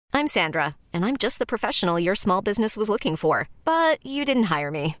I'm Sandra, and I'm just the professional your small business was looking for. But you didn't hire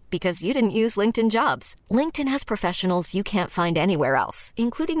me because you didn't use LinkedIn Jobs. LinkedIn has professionals you can't find anywhere else,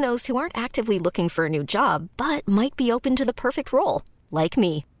 including those who aren't actively looking for a new job, but might be open to the perfect role, like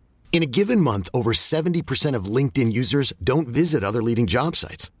me. In a given month, over 70% of LinkedIn users don't visit other leading job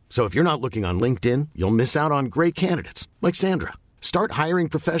sites. So if you're not looking on LinkedIn, you'll miss out on great candidates like Sandra. Start hiring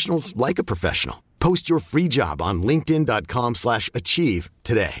professionals like a professional. Post your free job on linkedin.com/achieve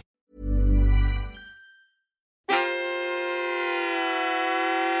today.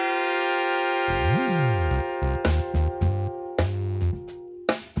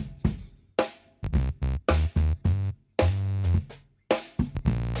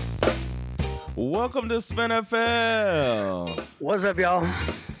 Welcome to SpinFL. What's up, y'all?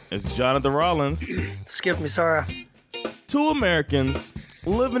 It's Jonathan Rollins. Skip me, Sarah. Two Americans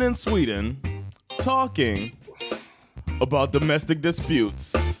living in Sweden talking about domestic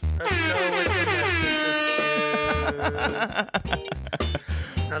disputes.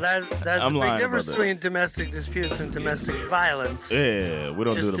 Now that's a big difference between domestic disputes and domestic violence. Yeah, we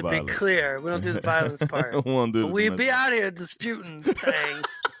don't do the violence. Just to be clear, we don't do the violence part. We be out here disputing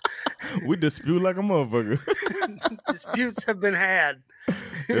things. We dispute like a motherfucker. Disputes have been had.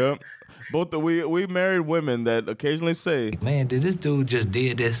 Yep. Both we married women that occasionally say, "Man, did this dude just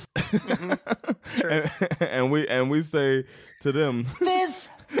did this?" Sure. and we say to them, "This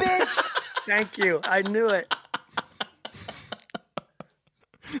bitch." Thank you. I knew it.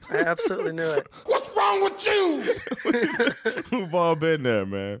 I absolutely knew it. What's wrong with you? We've all been there,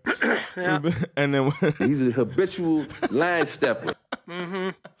 man. Yeah. And then he's a habitual line stepper. Mm-hmm.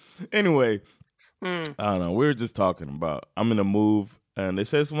 Anyway, I don't know. We were just talking about I'm in a move, and they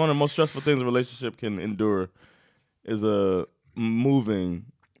say it's one of the most stressful things a relationship can endure is moving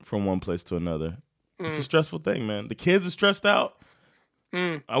from one place to another. It's a stressful thing, man. The kids are stressed out.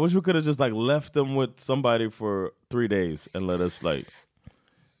 I wish we could have just left them with somebody for 3 days and let us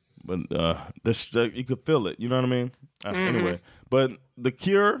but you could feel it. You know what I mean? Anyway, but the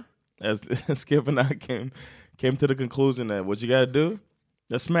cure, as Skip and I came to the conclusion that what you got to do,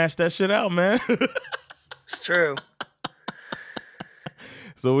 just smash that shit out, man. It's true.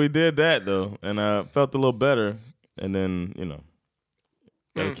 So we did that though, and I felt a little better. And then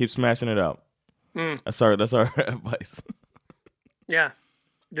gotta keep smashing it out. That's our advice. Yeah,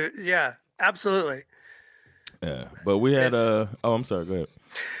 yeah, absolutely. Yeah, but we had oh, I'm sorry. Go ahead.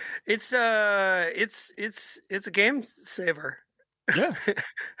 It's a game saver. Yeah.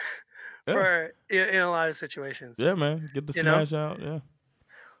 For in a lot of situations. Yeah, man, get the smash out. Yeah.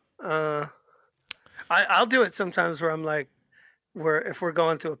 I'll do it sometimes where I'm if we're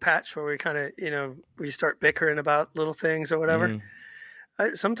going through a patch where we kind of we start bickering about little things or whatever.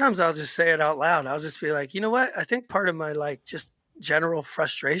 Sometimes I'll just say it out loud. I'll just be like, you know what? I think part of my just general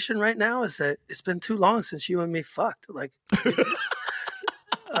frustration right now is that it's been too long since you and me fucked.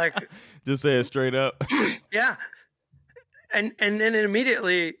 Just say it straight up. Yeah. And then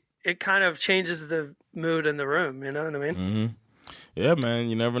immediately it kind of changes the mood in the room. You know what I mean? Mm-hmm. Yeah, man.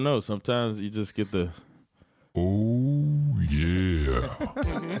 You never know. Sometimes you just get the, oh, yeah.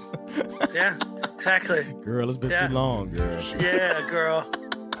 Mm-hmm. Yeah, exactly. Girl, it's been too long, girl. Yeah, girl.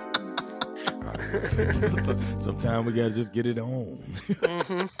 Sometimes we got to just get it on.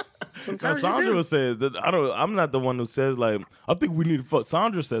 Mm-hmm. Sometimes now, Sandra you do. says that I'm not the one who says I think we need to fuck.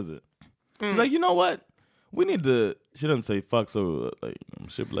 Sandra says it. She's like, you know what? We need to. She doesn't say fuck, so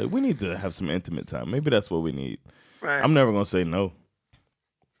she'll be we need to have some intimate time. Maybe that's what we need. Right. I'm never gonna say no.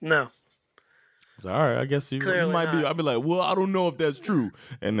 No. So, all right, I guess you might be. I'll be like, well, I don't know if that's true,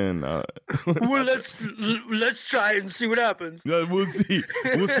 and then well, let's try it and see what happens. We'll see.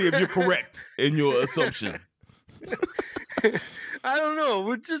 We'll see if you're correct in your assumption. I don't know.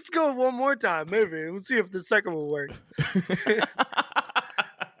 We'll just go one more time, maybe. We'll see if the second one works.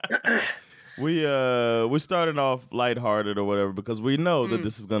 We started off lighthearted or whatever because we know that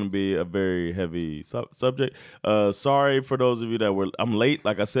this is going to be a very heavy subject. Sorry for those of you that I'm late.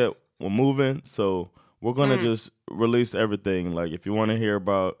 Like I said, we're moving, so we're going to just release everything. Like if you want to hear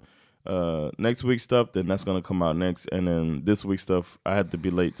about next week's stuff, then that's going to come out next. And then this week's stuff, I had to be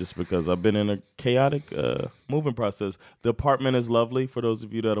late just because I've been in a chaotic moving process. The apartment is lovely for those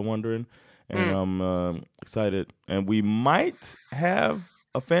of you that are wondering, and I'm excited. And we might have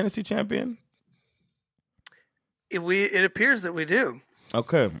a fantasy champion. It appears that we do.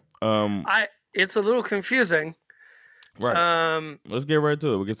 Okay. It's a little confusing. Right. Let's get right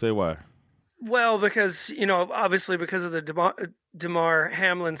to it. We can say why. Well, because obviously because of the Damar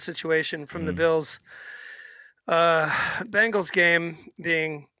Hamlin situation from the Bills, Bengals game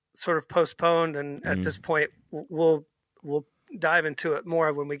being sort of postponed, and at this point we'll dive into it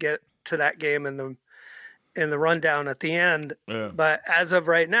more when we get to that game in the rundown at the end. Yeah. But as of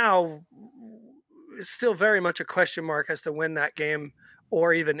right now, it's still very much a question mark as to when that game,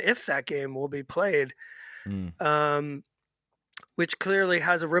 or even if that game, will be played. Which clearly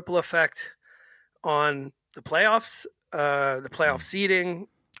has a ripple effect on the playoffs, the playoff seeding,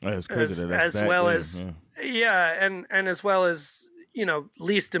 It's crazy as well as and as well as, you know,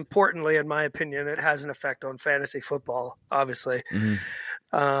 least importantly, in my opinion, it has an effect on fantasy football, obviously.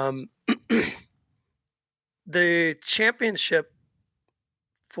 The championship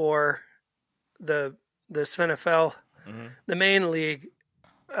for the NFL, the main league,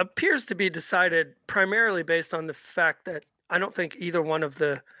 appears to be decided primarily based on the fact that I don't think either one of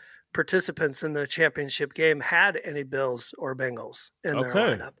the participants in the championship game had any Bills or Bengals in their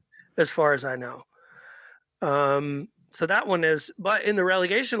lineup, as far as I know. So that one is, but in the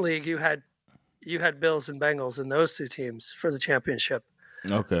relegation league, you had Bills and Bengals in those two teams for the championship.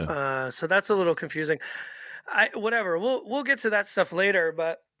 Okay. So that's a little confusing. Whatever. We'll get to that stuff later,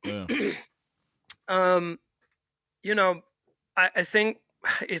 but you know, I think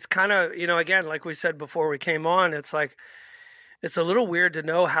it's kind of, you know, again, like we said before we came on, it's like, it's a little weird to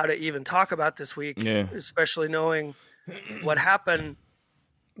know how to even talk about this week, especially knowing what happened.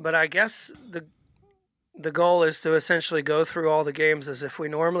 But I guess the goal is to essentially go through all the games as if we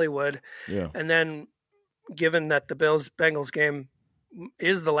normally would. Yeah. And then given that the Bills-Bengals game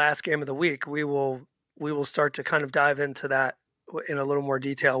is the last game of the week, we will start to kind of dive into that in a little more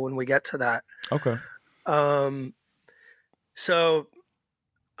detail when we get to that. Okay. So,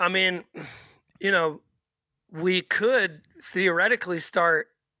 I mean, you know, we could theoretically start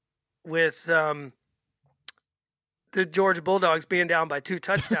with the Georgia Bulldogs being down by 2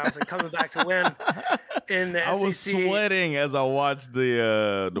 touchdowns and coming back to win in the SEC. I was sweating as I watched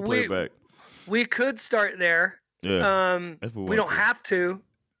the playback. We could start there. Yeah. We don't have to.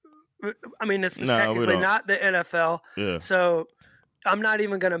 I mean, it's technically not the NFL. Yeah. So I'm not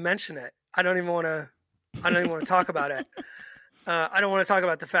even going to mention it. I don't even want to talk about it. I don't want to talk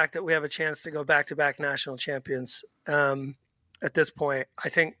about the fact that we have a chance to go back-to-back national champions at this point. I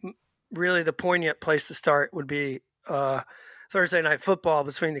think really the poignant place to start would be Thursday Night Football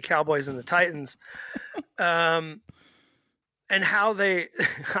between the Cowboys and the Titans. And how they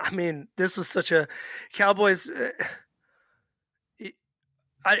 – I mean, this was such a – Cowboys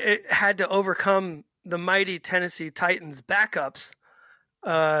it had to overcome the mighty Tennessee Titans backups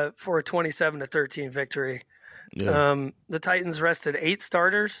for a 27-13 victory. Yeah. The Titans rested 8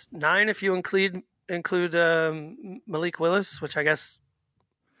 starters, 9 if you include Malik Willis, which I guess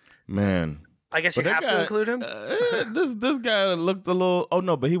you have to include him. This guy looked a little. Oh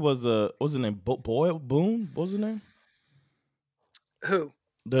no, but he was what's his name? Boone. What was his name? Who?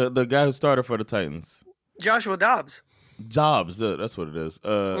 The guy who started for the Titans. Joshua Dobbs. That's what it is.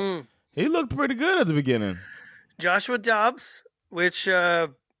 He looked pretty good at the beginning. Joshua Dobbs, which you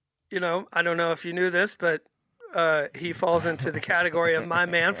know, I don't know if you knew this, but he falls into the category of my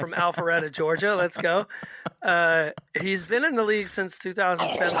man from Alpharetta, Georgia. Let's go. He's been in the league since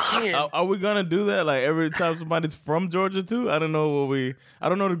 2017. Are we gonna do that like every time somebody's from Georgia too? I don't know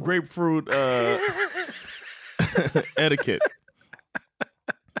the grapefruit etiquette.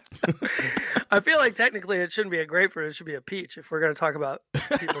 I feel like technically it shouldn't be a grapefruit; it should be a peach. If we're going to talk about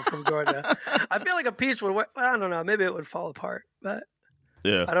people from Georgia, I feel like a peach would. I don't know. Maybe it would fall apart, but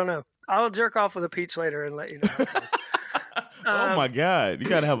yeah, I don't know. I'll jerk off with a peach later and let you know how it goes. Oh my God, you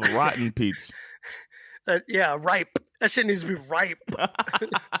got to have a rotten peach. Yeah, ripe. That shit needs to be ripe.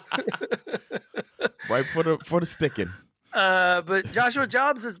 Ripe for the sticking. But Joshua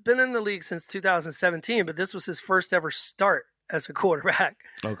Dobbs has been in the league since 2017, but this was his first ever start as a quarterback.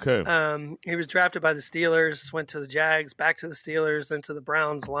 Okay. He was drafted by the Steelers, went to the Jags, back to the Steelers, then to the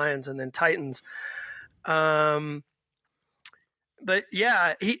Browns, Lions, and then Titans. But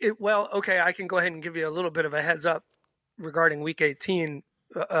yeah, I can go ahead and give you a little bit of a heads up regarding Week 18.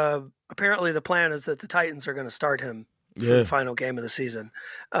 Apparently, the plan is that the Titans are going to start him for the final game of the season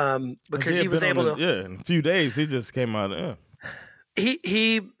because he was able to. Yeah, in a few days, he just came out. Yeah.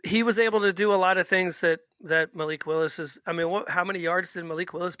 He was able to do a lot of things that Malik Willis is. I mean, how many yards did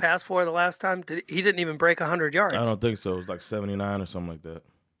Malik Willis pass for the last time? He didn't even break 100 yards. I don't think so. It was like 79 or something like that.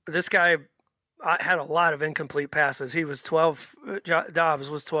 This guy had a lot of incomplete passes. He was 12.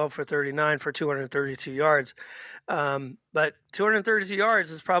 Dobbs was 12 for 39 for 232 yards. But 232 yards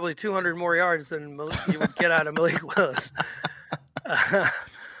is probably 200 more yards than you would get out of Malik Willis.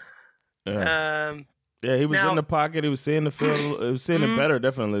 Yeah, he was in the pocket. He was seeing the field. He was seeing it better,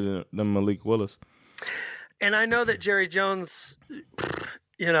 definitely, than Malik Willis. And I know that Jerry Jones,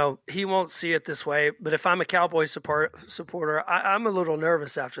 he won't see it this way. But if I'm a Cowboys supporter, I'm a little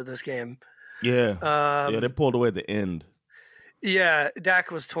nervous after this game. Yeah. They pulled away at the end. Yeah,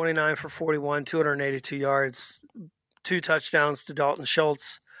 Dak was 29 for 41, 282 yards, 2 touchdowns to Dalton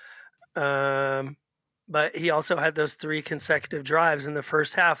Schultz. But he also had those 3 consecutive drives in the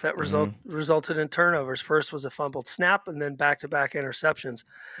first half that resulted in turnovers. First was a fumbled snap, and then back-to-back interceptions.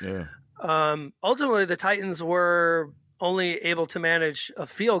 Yeah. Ultimately, the Titans were only able to manage a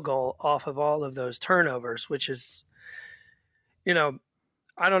field goal off of all of those turnovers, which is, I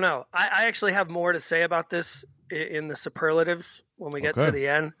don't know. I actually have more to say about this in the superlatives when we get to the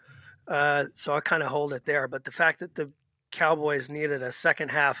end. So I kind of hold it there. But the fact that the Cowboys needed a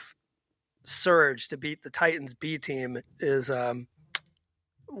second half surge to beat the Titans B team is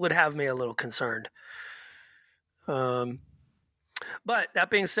would have me a little concerned. But that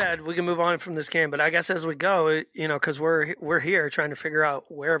being said, we can move on from this game. But I guess as we go, because we're here trying to figure out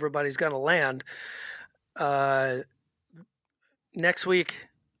where everybody's going to land. Next week,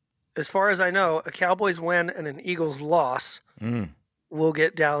 as far as I know, a Cowboys win and an Eagles loss will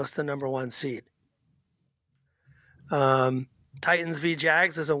get Dallas the number 1 seed. Titans v.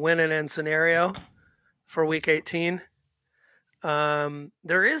 Jags is a win and end scenario for Week 18.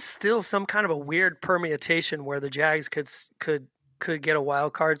 There is still some kind of a weird permutation where the Jags could get a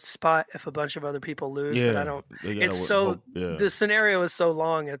wild card spot if a bunch of other people lose. Yeah, but I don't. It's so the scenario is so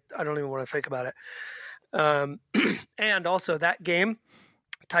long. I don't even want to think about it. And also that game,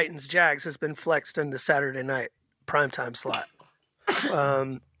 Titans Jags, has been flexed into Saturday night primetime slot.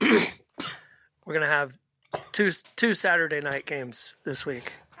 We're gonna have two Saturday night games this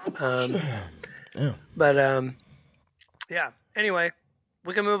week. But anyway,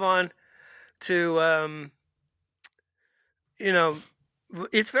 we can move on to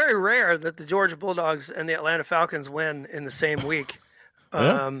it's very rare that the Georgia Bulldogs and the Atlanta Falcons win in the same week.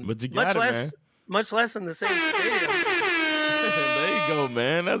 But you got much less in the same stadium. There you go,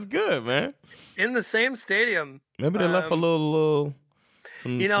 man. That's good, man. In the same stadium. Maybe they left a little.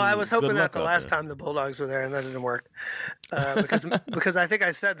 I was hoping that the last time the Bulldogs were there, and that didn't work. Because I think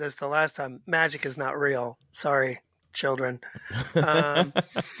I said this the last time. Magic is not real. Sorry, children.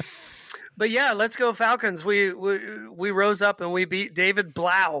 But yeah, let's go Falcons. We rose up and we beat David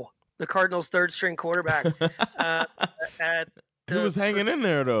Blau, the Cardinals' third-string quarterback. He was hanging in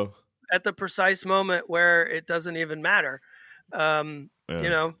there, though. At the precise moment where it doesn't even matter.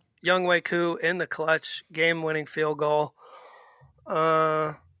 Younghoe Koo in the clutch, game-winning field goal.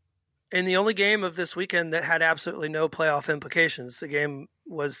 In the only game of this weekend that had absolutely no playoff implications. The game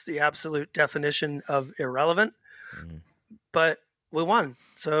was the absolute definition of irrelevant, but we won.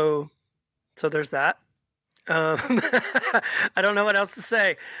 So there's that. I don't know what else to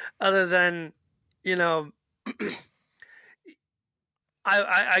say other than,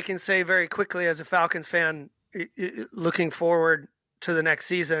 I can say very quickly as a Falcons fan, looking forward to the next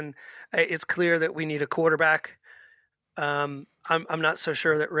season, it's clear that we need a quarterback. I'm not so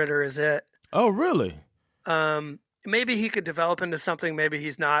sure that Ritter is it. Oh, really? Maybe he could develop into something. Maybe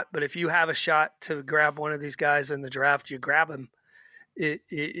he's not. But if you have a shot to grab one of these guys in the draft, you grab him.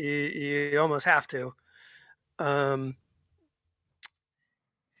 You almost have to. The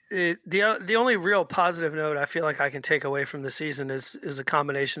only real positive note I feel like I can take away from the season is a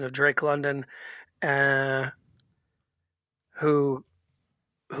combination of Drake London, who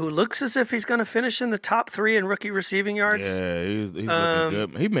looks as if he's going to finish in the top 3 in rookie receiving yards. Yeah, he's looking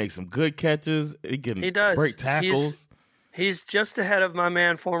good. He makes some good catches. He does break tackles. He's just ahead of my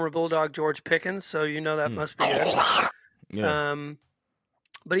man, former Bulldog George Pickens, so that must be good. Yeah.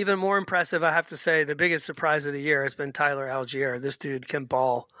 But even more impressive, I have to say, the biggest surprise of the year has been Tyler Algier. This dude can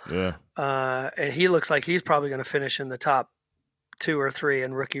ball. Yeah. And he looks like he's probably going to finish in the top 2 or 3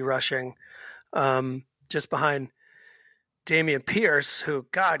 in rookie rushing, just behind Damian Pierce, who,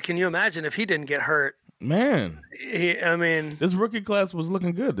 God, can you imagine if he didn't get hurt? Man. This rookie class was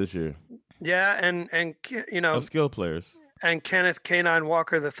looking good this year. Yeah, and of skill players. And Kenneth K9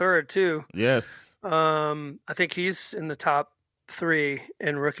 Walker III, too. Yes. I think he's in the top 3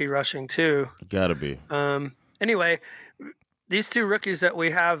 in rookie rushing, too. Gotta be. Anyway, these 2 rookies that we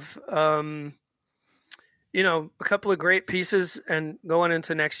have, a couple of great pieces and going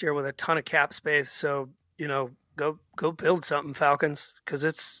into next year with a ton of cap space. So, go build something, Falcons, because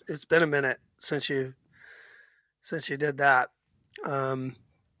it's been a minute since you did that.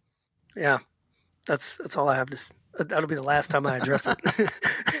 Yeah, that's all I have to. That'll be the last time I address it.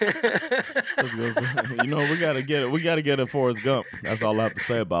 We gotta get it. We gotta get a Forrest Gump. That's all I have to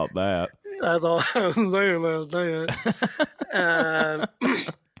say about that. That's all I was saying about that.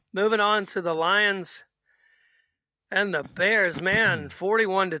 Moving on to the Lions And the Bears, man,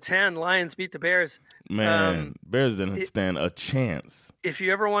 41-10. Lions beat the Bears. Man, Bears didn't stand a chance. If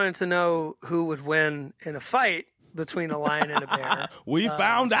you ever wanted to know who would win in a fight between a lion and a bear, we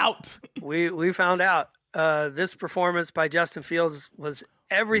found out. We found out. This performance by Justin Fields was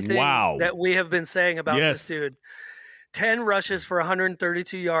everything that we have been saying about this dude. 10 rushes for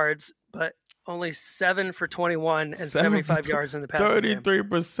 132 yards, but only 7 for 21 and 75 yards in the passing game.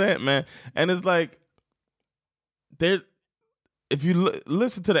 33%, man. And it's like, if you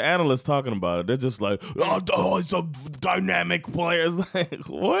listen to the analysts talking about it, they're just like, oh, it's a dynamic player. It's like,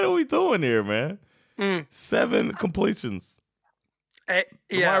 what are we doing here, man? 7 completions. The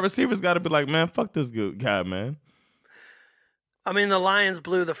wide receivers got to be like, man, fuck this guy, man. I mean, the Lions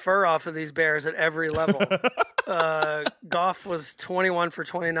blew the fur off of these Bears at every level. Goff was 21 for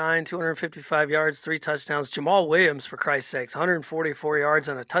 29, 255 yards, 3 touchdowns. Jamal Williams, for Christ's sakes, 144 yards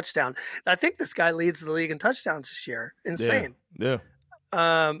and a touchdown. I think this guy leads the league in touchdowns this year. Insane. Yeah.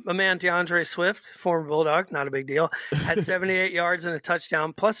 My man DeAndre Swift, former Bulldog, not a big deal, had 78 yards and a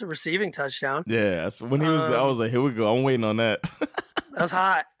touchdown, plus a receiving touchdown. Yeah, that's when he was. I was like, here we go. I'm waiting on that. That was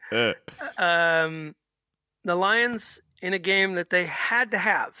hot. Yeah. The Lions, in a game that they had to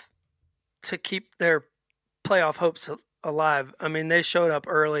have to keep their playoff hopes alive. I mean, they showed up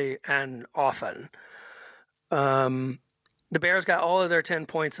early and often. The Bears got all of their 10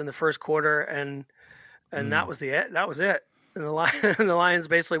 points in the first quarter, and that was that was it. And the Lions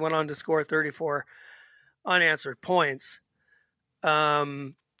basically went on to score 34 unanswered points. A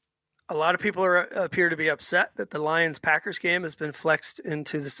lot of people appear to be upset that the Lions-Packers game has been flexed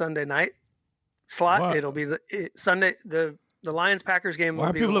into the Sunday night slot. Wow. It'll be Sunday. The Lions-Packers game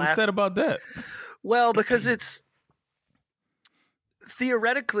will be the last. Why are people upset about that? Well, because it's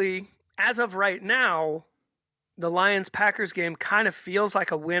theoretically, as of right now, the Lions-Packers game kind of feels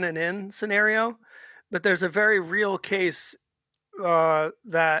like a win and in scenario, but there's a very real case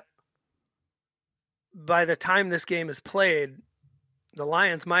that by the time this game is played, the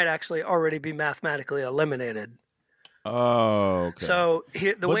Lions might actually already be mathematically eliminated. Oh, okay. So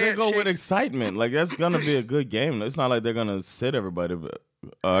way they it go shakes, with excitement. Like, that's gonna be a good game. It's not like they're gonna sit everybody, but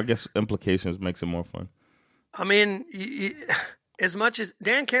I guess implications makes it more fun. I mean, as much as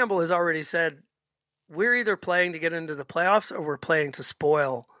Dan Campbell has already said, we're either playing to get into the playoffs or we're playing to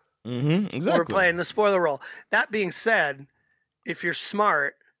spoil. Mm-hmm, exactly. We're playing the spoiler role. That being said, if you're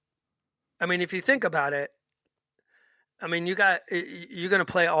smart, I mean, if you think about it, I mean, you're going to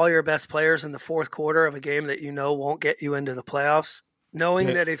play all your best players in the fourth quarter of a game that you know won't get you into the playoffs,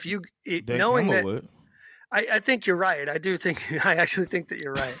 knowing that if you knowing that. I think you're right. I actually think that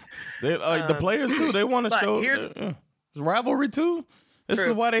you're right. The players too. They want to show rivalry too. This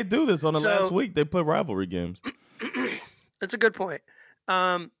is why they do this on the last week. They put rivalry games. That's a good point.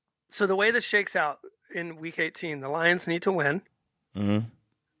 So the way this shakes out in Week 18, the Lions need to win,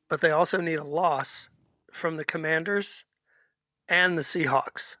 but they also need a loss from the Commanders and the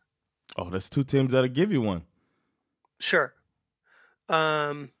Seahawks. Oh, that's 2 teams that'll give you one. Sure.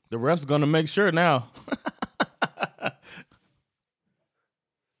 The ref's gonna make sure now.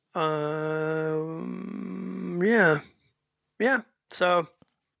 Yeah. So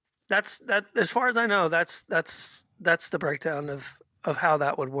that's that. As far as I know, that's the breakdown of how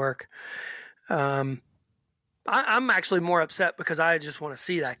that would work. I'm actually more upset because I just want to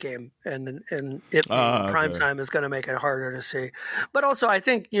see that game, and it being prime time is going to make it harder to see. But also, I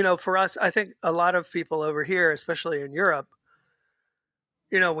think, for us, I think a lot of people over here, especially in Europe,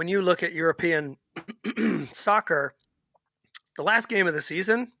 when you look at European soccer, the last game of the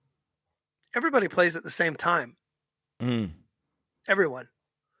season, everybody plays at the same time. Everyone.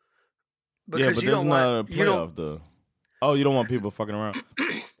 Because you don't want you don't want people fucking around.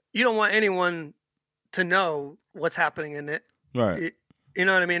 You don't want anyone to know what's happening in it. Right. You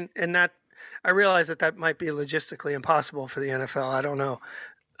know what I mean? And that, I realize that might be logistically impossible for the NFL. I don't know.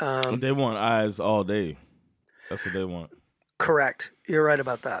 They want eyes all day. That's what they want. Correct. You're right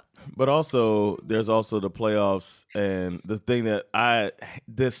about that. But also, there's also the playoffs, and the thing that I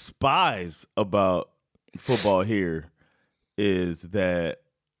despise about football here is that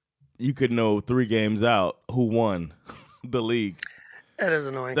you could know 3 games out who won the league. That is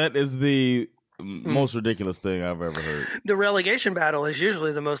annoying. That is the most ridiculous thing I've ever heard. The relegation battle is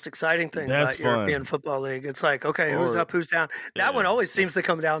usually the most exciting thing about European Football League. It's like, okay, who's up, who's down? That one always seems to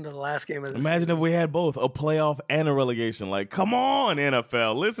come down to the last game of the season. Imagine if we had both, a playoff and a relegation. Like, come on,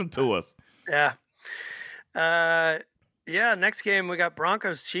 NFL, listen to us. Yeah. Next game, we got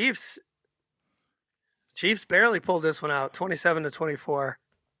Broncos-Chiefs. Chiefs barely pulled this one out, 27-24.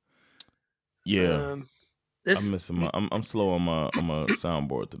 Yeah. I'm missing I'm slow on my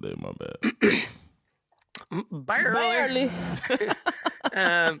soundboard today, my bad. Barely.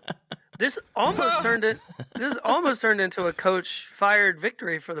 This almost turned into a coach fired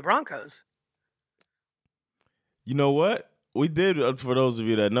victory for the Broncos. You know what? We did, for those of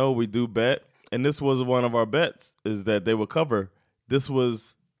you that know, we do bet, and this was one of our bets, is that they would cover. This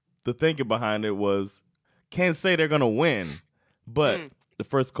was, the thinking behind it was, can't say they're going to win, but the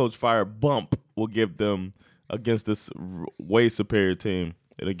first coach fired bump will give them, against this way superior team,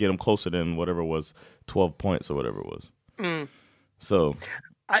 it'll get them closer than whatever it was, 12 points or whatever it was. So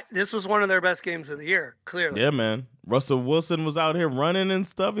this was one of their best games of the year, clearly. yeah, man. Russell Wilson was out here running and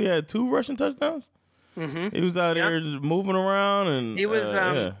stuff. He had 2 rushing touchdowns. He was out here moving around, and he was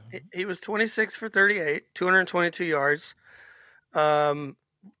he was 26 for 38, 222 yards, 1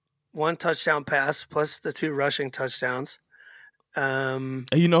 touchdown pass plus the 2 rushing touchdowns. And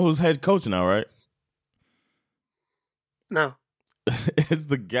you know who's head coach now, right? No. It's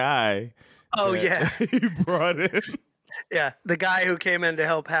the guy. Oh, yeah. He brought in. Yeah, the guy who came in to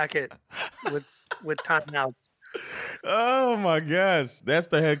help Hackett with timeouts. Oh, my gosh. That's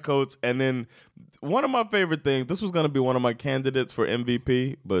the head coach. And then one of my favorite things, this was going to be one of my candidates for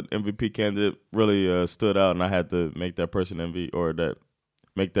MVP, but MVP candidate really stood out, and I had to make that person make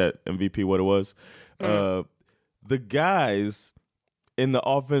that MVP what it was. The guys in the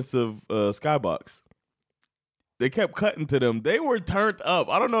offensive skybox, they kept cutting to them. They were turned up.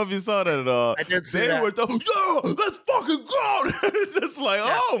 I don't know if you saw that at all. I did see that. They were yeah, let's fucking go. It's just like,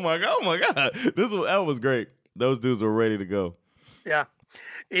 oh my God. That was great. Those dudes were ready to go. Yeah.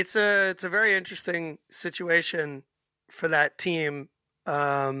 It's a very interesting situation for that team,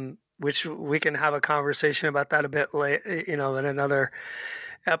 which we can have a conversation about that a bit late, in another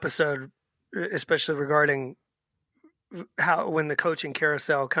episode, especially regarding when the coaching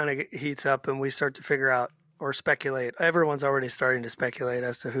carousel kind of heats up and we start to figure out or speculate. Everyone's already starting to speculate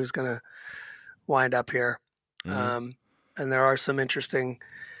as to who's going to wind up here. And there are some interesting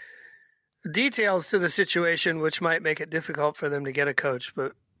details to the situation, which might make it difficult for them to get a coach.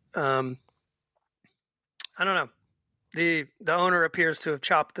 But I don't know. The owner appears to have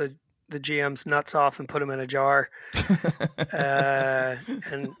chopped the GM's nuts off and put them in a jar, and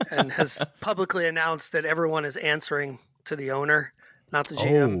has publicly announced that everyone is answering to the owner, not the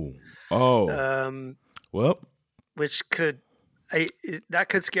GM. Well, which could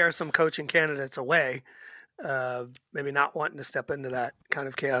scare some coaching candidates away. Maybe not wanting to step into that kind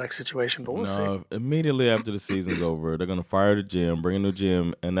of chaotic situation, but we'll see. Immediately after the season's over, they're going to fire the GM, bring a new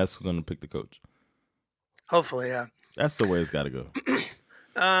GM, and that's who's going to pick the coach. Hopefully, yeah. That's the way it's got to go.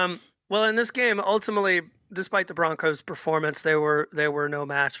 Well, in this game, ultimately, despite the Broncos' performance, they were no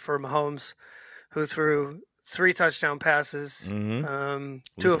match for Mahomes, who threw 3 touchdown passes, 2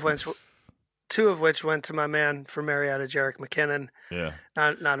 of which went to my man from Marietta, Jerick McKinnon. Yeah,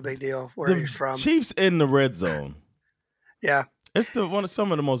 not a big deal where he's from. Chiefs in the red zone. Yeah, it's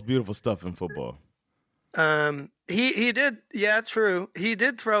some of the most beautiful stuff in football. He did. Yeah, true. He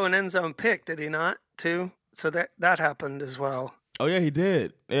did throw an end zone pick, did he not? Too. So that happened as well. Oh yeah, he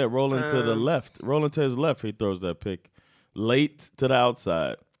did. Yeah, rolling to the left, rolling to his left, he throws that pick late to the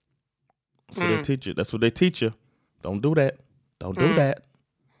outside. So they teach you. That's what they teach you. Don't do that. Don't do that.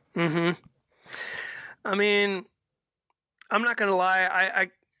 Mm-hmm. I mean, I'm not gonna lie.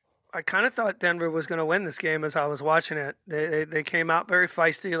 I kind of thought Denver was going to win this game as I was watching it. They came out very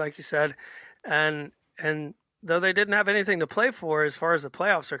feisty, like you said, and though they didn't have anything to play for as far as the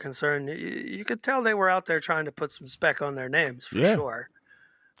playoffs are concerned, you could tell they were out there trying to put some spec on their names for sure.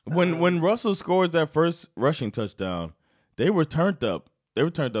 When Russell scores that first rushing touchdown, they were turned up. They were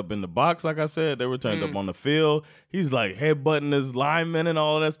turned up in the box, like I said. They were turned up on the field. He's like headbutting his linemen and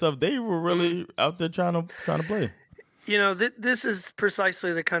all of that stuff. They were really out there trying to play. You know, this is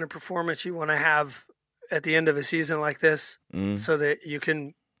precisely the kind of performance you want to have at the end of a season like this, so that you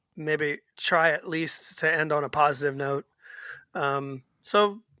can maybe try at least to end on a positive note.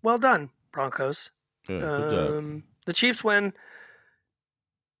 So well done, Broncos. Yeah, good job. The Chiefs win.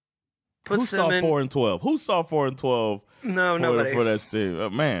 Who saw 4-12? Who saw 4-12? No, nobody. For that Steve. Oh,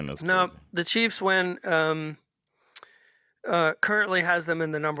 man, that's no. crazy. The Chiefs win. Currently has them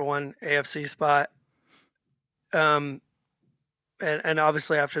in the number 1 AFC spot. And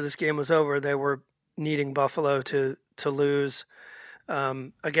obviously after this game was over, they were needing Buffalo to lose.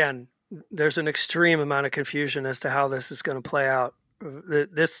 Again, there's an extreme amount of confusion as to how this is going to play out.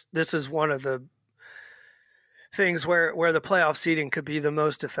 This is one of the things where the playoff seeding could be the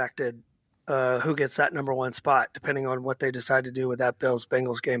most affected. Who gets that number 1 spot, depending on what they decide to do with that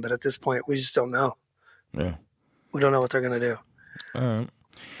Bills-Bengals game. But at this point, we just don't know. Yeah. We don't know what they're going to do. All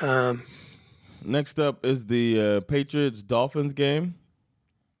right. Next up is the Patriots-Dolphins game.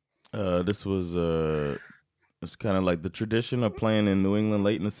 This was It's kind of like the tradition of playing in New England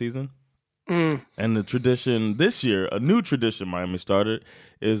late in the season. And the tradition this year, a new tradition Miami started,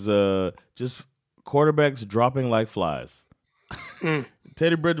 is just quarterbacks dropping like flies.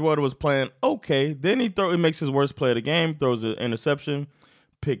 Teddy Bridgewater was playing okay. Then he makes his worst play of the game, throws an interception,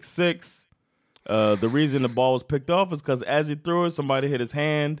 pick six. The reason the ball was picked off is because as he threw it, somebody hit his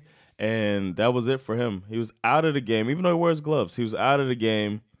hand, and that was it for him. He was out of the game, even though he wears gloves. He was out of the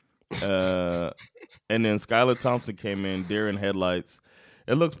game. And then Skylar Thompson came in, deer in headlights.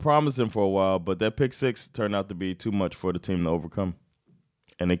 It looked promising for a while, but that pick six turned out to be too much for the team to overcome.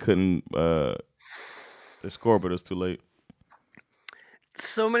 And they couldn't they scored, but it was too late.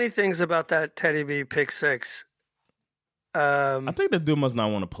 So many things about that Teddy B pick six. I think that dude must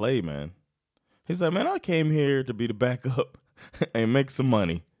not want to play, man. He's like, man, I came here to be the backup and make some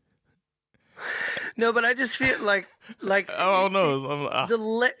money. No, but I just feel like I don't know.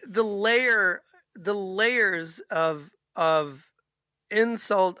 The layers of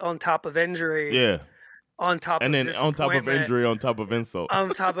insult on top of injury. Yeah. On top and of then on top of injury, on top of insult. On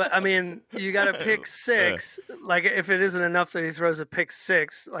top of, I mean, you got a pick six. Yeah. Like, if it isn't enough that he throws a pick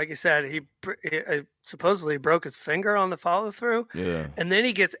six, like you said, he supposedly broke his finger on the follow through. Yeah. And then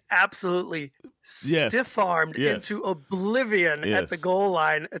he gets absolutely stiff-armed into oblivion at the goal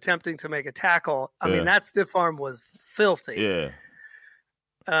line, attempting to make a tackle. I mean, that stiff arm was filthy. Yeah.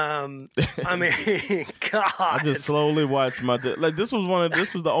 I mean, God. I just slowly watched this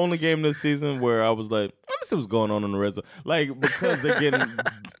was the only game this season where I was like, let me see what's going on in the red zone. Like, because they're getting,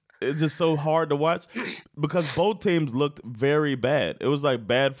 it's just so hard to watch because both teams looked very bad. It was like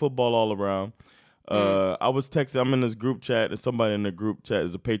bad football all around. I was texting, I'm in this group chat, and somebody in the group chat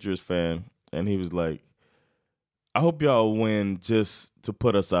is a Patriots fan, and he was like, I hope y'all win just to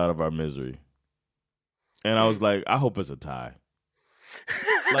put us out of our misery. And I was like, I hope it's a tie.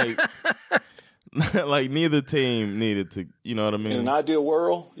 like neither team needed to, you know what I mean? In an ideal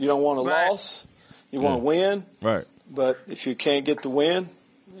world, you don't want a loss. You want to win. Right. But if you can't get the win,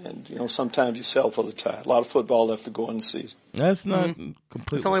 and sometimes you settle for the tie. A lot of football left to go in the season. That's not completely.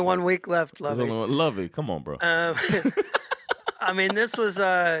 There's only 1 week left, Lovey. Lovey, come on, bro. I mean, this was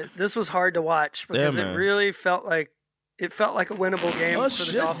hard to watch because it really felt like a winnable game for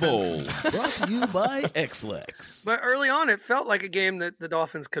the Dolphins. Bowl, brought to you by Xlex. But early on, it felt like a game that the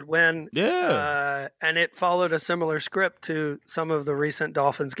Dolphins could win. Yeah. And it followed a similar script to some of the recent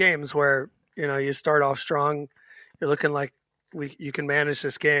Dolphins games where, you start off strong. You're looking like you can manage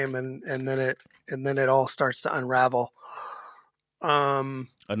this game, and then it all starts to unravel.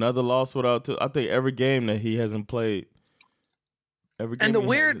 Another loss without I think every game that he hasn't played. And the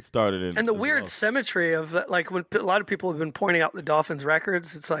weird loss. symmetry of that, like when a lot of people have been pointing out the Dolphins'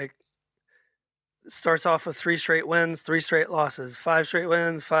 records, it's like it starts off with 3 straight wins, 3 straight losses, 5 straight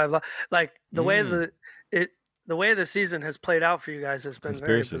wins, 5 like the way the way the season has played out for you guys has been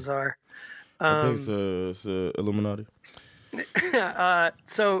very bizarre. I think it's Illuminati.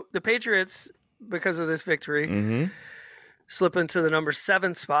 So the Patriots, because of this victory, slip into the number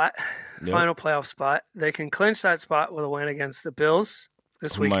 7 spot, final playoff spot. They can clinch that spot with a win against the Bills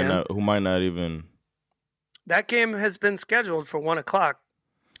this weekend. Who might not even. That game has been scheduled for 1:00.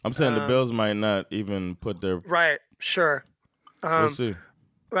 I'm saying the Bills might not even put their. Right, sure. We'll see.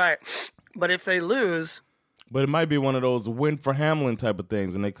 Right. But if they lose. But it might be one of those win for Hamlin type of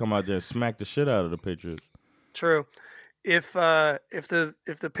things, and they come out there and smack the shit out of the Patriots. True. If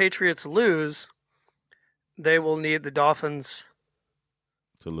the Patriots lose, they will need the Dolphins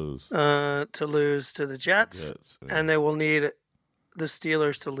to lose to the Jets, and they will need the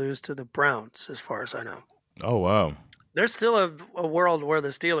Steelers to lose to the Browns, as far as I know. Oh, wow. There's still a world where the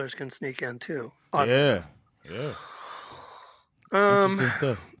Steelers can sneak in, too. Yeah. Interesting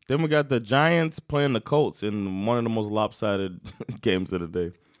stuff. Then we got the Giants playing the Colts in one of the most lopsided games of the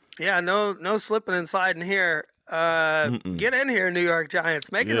day. Yeah, no slipping and sliding here. Get in here, New York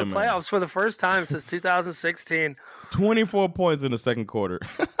Giants. Making the playoffs for the first time since 2016. 24 points in the second quarter.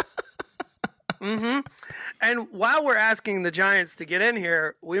 And while we're asking the Giants to get in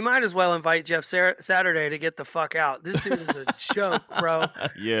here, we might as well invite Jeff Saturday to get the fuck out. This dude is a joke, bro.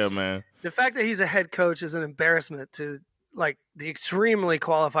 Yeah, man. The fact that he's a head coach is an embarrassment to like the extremely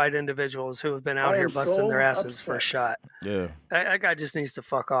qualified individuals who have been out here busting their asses for a shot. Yeah. That guy just needs to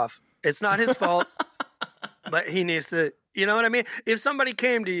fuck off. It's not his fault. But he needs to, you know what I mean? If somebody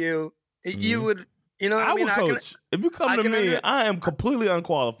came to you, you would, you know what I mean? Would coach. If you come to me, I am completely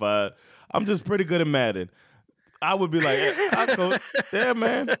unqualified. I'm just pretty good at Madden. I would be like, hey, I coach. Yeah,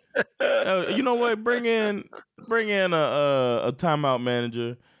 man. You know what? Bring in a timeout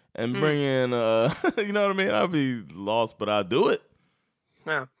manager and bring in, you know what I mean? I'd be lost, but I'd do it.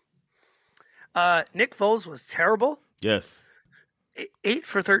 Yeah. Nick Foles was terrible. Yes. 8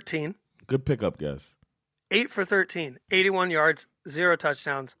 for 13. Good pickup, guys. 8 for 13. 81 yards, 0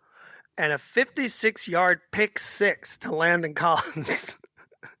 touchdowns, and a 56-yard pick six to Landon Collins.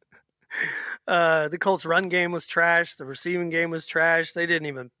 The Colts' run game was trash. The receiving game was trash. They didn't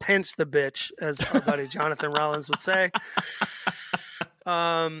even pinch the bitch, as our buddy Jonathan Rollins would say.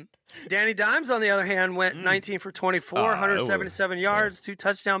 Danny Dimes, on the other hand, went 19 for 24, 177 yards, 2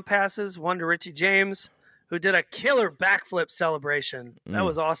 touchdown passes, 1 to Richie James, who did a killer backflip celebration. That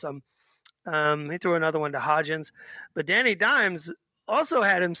was awesome. He threw another one to Hodgins. But Danny Dimes also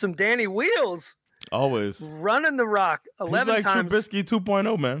had him some Danny Wheels. Always. Running the rock 11 He's like times. Trubisky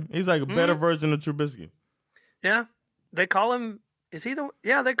 2.0, man. He's like a better version of Trubisky. Yeah. They call him,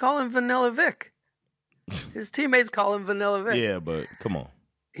 they call him Vanilla Vic. His teammates call him Vanilla Vic. Yeah, but come on.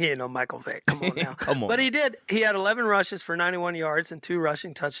 He ain't no Michael Vick. Come on now. Come on. But he did. He had 11 rushes for 91 yards and 2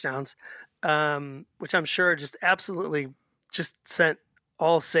 rushing touchdowns, which I'm sure just absolutely just sent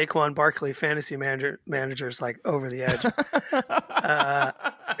all Saquon Barkley fantasy managers like over the edge.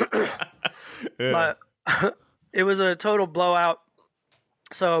 But it was a total blowout.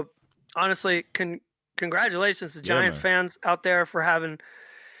 So honestly, congratulations to Giants fans out there for having,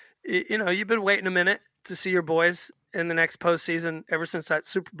 you've been waiting a minute to see your boys in the next postseason. Ever since that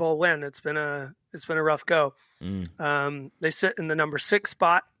Super Bowl win, it's been a rough go. They sit in the number 6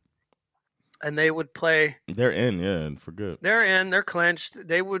 spot, and they would play. They're in, for good. They're in. They're clinched.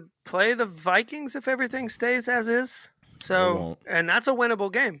 They would play the Vikings if everything stays as is. So, and that's a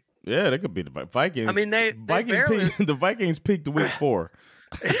winnable game. Yeah, they could beat the Vikings. I mean, the Vikings peaked week 4.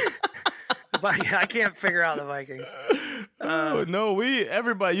 I can't figure out the Vikings.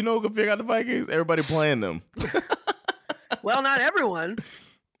 Everybody, who can figure out the Vikings? Everybody playing them. Well, not everyone.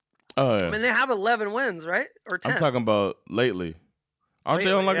 Oh, yeah. I mean, they have 11 wins, right? Or 10. I'm talking about lately. Aren't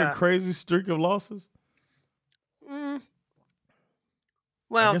they on a crazy streak of losses?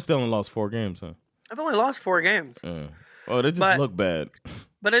 Well, I guess they only lost 4 games, huh? I've only lost 4 games. Yeah. Oh, they just look bad.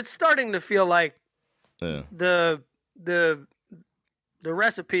 But it's starting to feel like the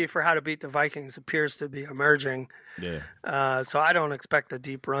recipe for how to beat the Vikings appears to be emerging. Yeah. So I don't expect a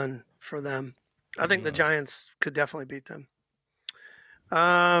deep run for them. I think the Giants could definitely beat them.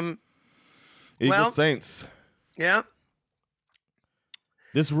 Eagles Saints. Yeah.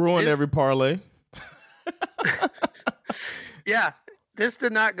 This ruined every parlay. Yeah. This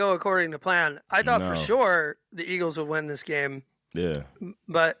did not go according to plan. I thought for sure the Eagles would win this game. Yeah.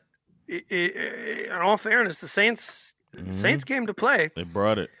 But in all fairness, the Saints came to play. They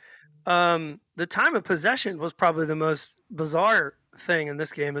brought it. The time of possession was probably the most bizarre thing in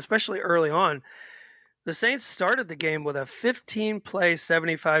this game, especially early on. The Saints started the game with a 15-play,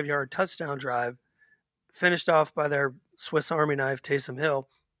 75-yard touchdown drive, finished off by their Swiss Army knife, Taysom Hill,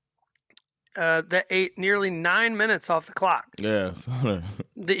 that ate nearly 9 minutes off the clock. Yeah.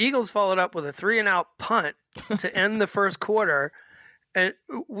 The Eagles followed up with a 3-and-out punt to end the first quarter,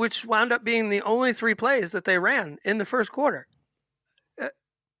 which wound up being the only 3 plays that they ran in the first quarter.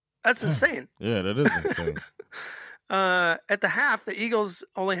 That's insane. Yeah, that is insane. At the half, the Eagles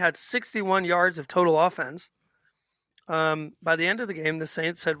only had 61 yards of total offense. By the end of the game, the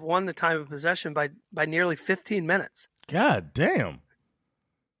Saints had won the time of possession by nearly 15 minutes. God damn.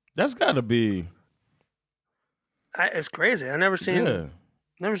 That's got to be... It's crazy. I never seen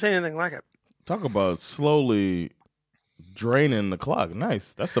anything like it. Talk about slowly draining the clock.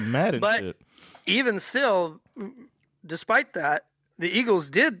 Nice. That's some Madden shit. Even still, despite that, the Eagles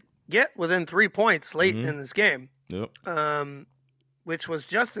did get within 3 points late in this game. Yep. Which was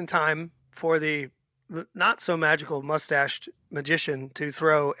just in time for the not so magical mustached magician to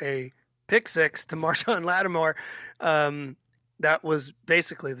throw a pick six to Marshawn Lattimore. That was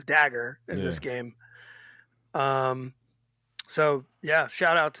basically the dagger in this game. So yeah,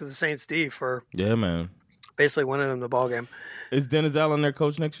 shout out to the Saints D for basically winning them the ball game. Is Dennis Allen their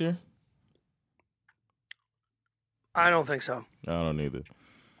coach next year? I don't think so. I don't either.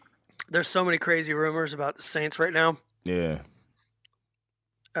 There's so many crazy rumors about the Saints right now. Yeah.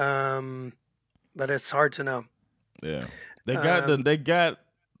 But it's hard to know. Yeah. They got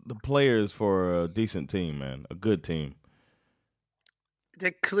the players for a decent team, man. A good team.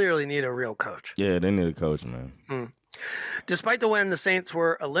 They clearly need a real coach. Yeah, they need a coach, man. Despite the win, the Saints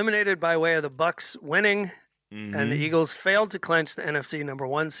were eliminated by way of the Bucs winning, and the Eagles failed to clinch the NFC number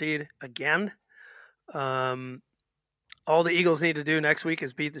 1 seed again. All the Eagles need to do next week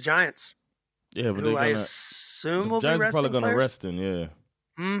is beat the Giants. Yeah, but who I assume will be resting Giants are probably going to rest him, yeah.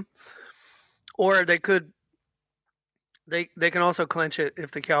 Or they could. They can also clinch it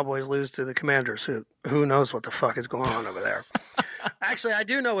if the Cowboys lose to the Commanders. Who knows what the fuck is going on over there? Actually, I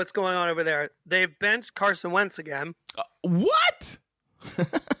do know what's going on over there. They've benched Carson Wentz again. What?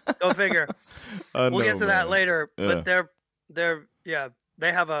 Go figure. We'll get to that later. Yeah. But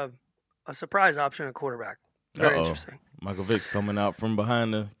they have a surprise option at quarterback. Very interesting. Michael Vick's coming out from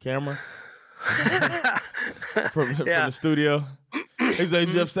behind the camera. from the studio. He's like,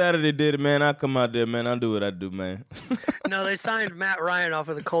 Jeff Saturday did it, man. I come out there, man. I do what I do, man. No, they signed Matt Ryan off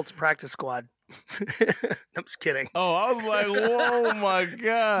of the Colts practice squad. I'm just kidding. Oh, I was like, whoa, my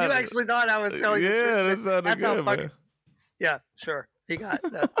God. You actually thought I was telling you the truth. Yeah, that sounded good, man. Yeah, sure. He got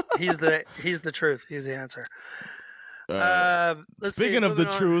that. He's the truth. He's the answer. Speaking of the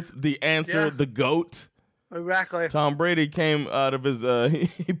truth, the answer, the GOAT. Exactly. Tom Brady came out of his,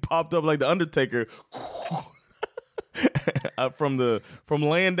 he popped up like the Undertaker. From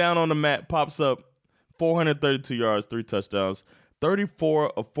laying down on the mat, pops up 432 yards, 3 touchdowns,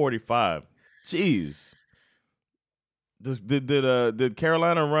 34 of 45. Jeez. Did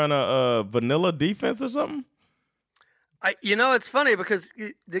Carolina run a vanilla defense or something? It's funny because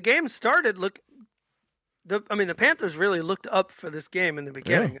the game started. The Panthers really looked up for this game in the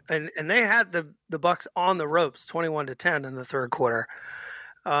beginning, and they had the Bucks on the ropes, 21-10 in the third quarter.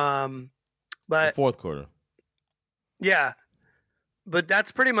 But the fourth quarter. Yeah, but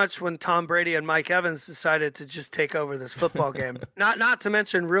that's pretty much when Tom Brady and Mike Evans decided to just take over this football game. Not to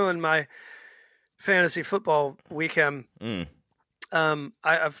mention ruin my fantasy football weekend.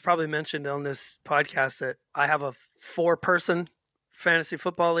 I've probably mentioned on this podcast that I have a 4-person fantasy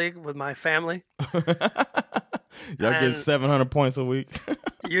football league with my family. Y'all get 700 points a week.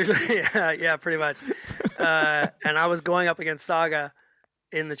 Usually, yeah, pretty much. And I was going up against Saga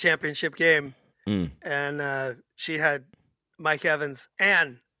in the championship game, and she had Mike Evans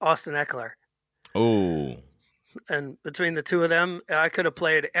and Austin Eckler. Oh. And between the two of them, I could have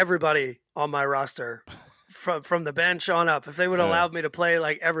played everybody on my roster from the bench on up. If they would have allowed me to play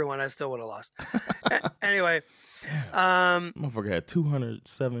like everyone, I still would have lost. Anyway. Motherfucker had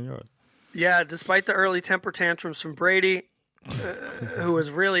 207 yards. Yeah, despite the early temper tantrums from Brady, who was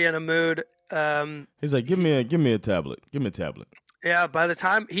really in a mood. He's like, give me a tablet. Give me a tablet. Yeah, by the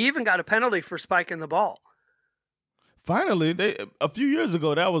time he even got a penalty for spiking the ball. Finally, a few years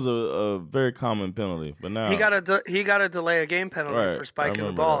ago that was a very common penalty, but now he got a delay a game penalty for spiking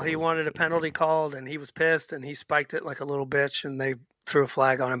the ball. He wanted a penalty called, and he was pissed, and he spiked it like a little bitch, and they threw a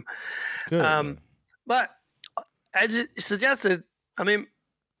flag on him. Good. But as suggested,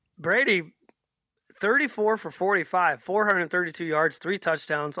 Brady, 34 for 45, 432 yards, 3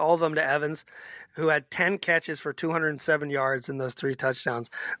 touchdowns, all of them to Evans, who had 10 catches for 207 yards in those 3 touchdowns.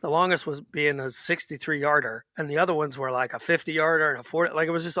 The longest was being a 63-yarder, and the other ones were like a 50-yarder and a 40. Like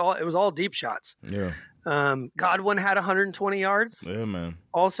it was all deep shots. Yeah. Godwin had 120 yards. Yeah, man.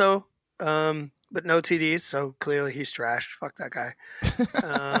 Also, but no TDs, so clearly he's trash. Fuck that guy.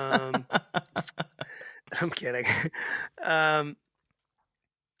 I'm kidding.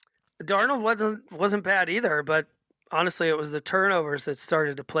 Darnold wasn't bad either, but honestly, it was the turnovers that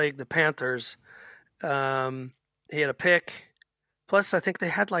started to plague the Panthers. He had a pick. Plus, I think they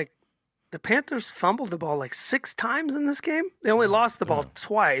had the Panthers fumbled the ball 6 times in this game. They only lost the ball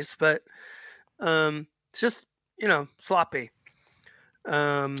twice, but it's just, sloppy.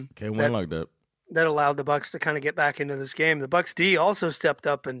 Can't win like that. That allowed the Bucs to kind of get back into this game. The Bucs D also stepped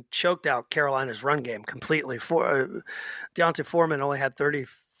up and choked out Carolina's run game completely. Deontay Foreman only had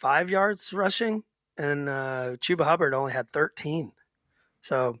 35 yards rushing, and Chuba Hubbard only had 13.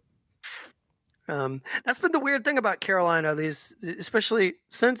 So that's been the weird thing about Carolina. Especially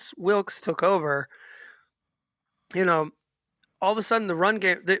since Wilkes took over, all of a sudden the run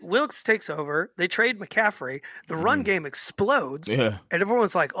game, Wilkes takes over, they trade McCaffrey, the run game explodes, and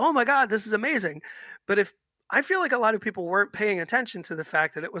everyone's like, oh my God, this is amazing. But I feel like a lot of people weren't paying attention to the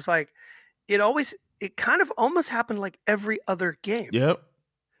fact that it was it kind of almost happened like every other game. Yep.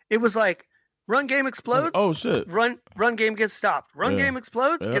 It was like run game explodes. Oh shit. Run game gets stopped. Run game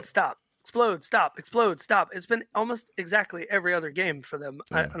explodes, gets stopped. Explode, stop, explode, stop. It's been almost exactly every other game for them.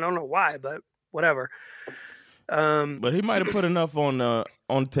 I don't know why, but whatever. But he might have put enough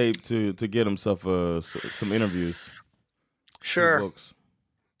on tape to get himself some interviews. Sure.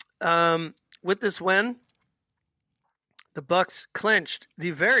 With this win, the Bucs clinched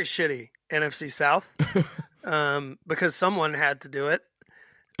the very shitty NFC South because someone had to do it.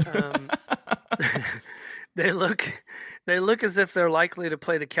 They look as if they're likely to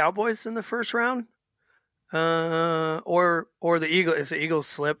play the Cowboys in the first round, or the Eagles. If the Eagles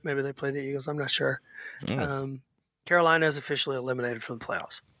slip, maybe they play the Eagles. I'm not sure. Nice. Carolina is officially eliminated from the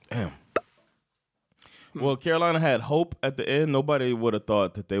playoffs. Damn. Well, Carolina had hope at the end. Nobody would have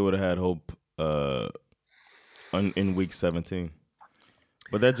thought that they would have had hope in Week 17.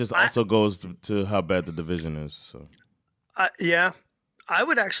 But that just also goes to how bad the division is. So, yeah, I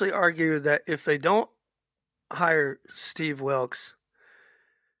would actually argue that if they don't hire Steve Wilks,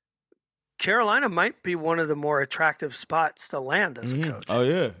 Carolina might be one of the more attractive spots to land as a coach. Oh,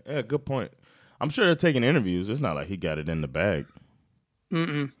 yeah, good point. I'm sure they're taking interviews. It's not like he got it in the bag.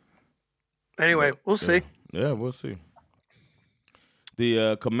 Anyway, we'll see. Yeah, we'll see.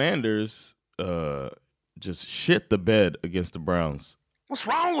 The Commanders just shit the bed against the Browns. What's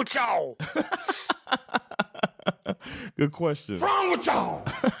wrong with y'all? Good question. What's wrong with y'all?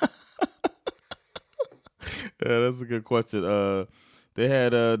 Yeah, that's a good question. They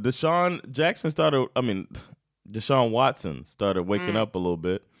had Deshaun Watson started waking up a little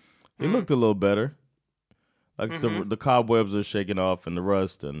bit. He looked a little better. Like the cobwebs are shaking off and the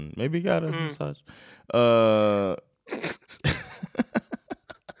rust, and maybe he got a massage.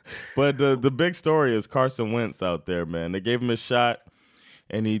 But the big story is Carson Wentz out there, man. They gave him a shot,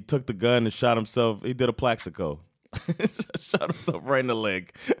 and he took the gun and shot himself. He did a Plaxico. Shot himself right in the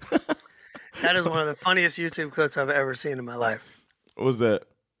leg. That is one of the funniest YouTube clips I've ever seen in my life. What was that?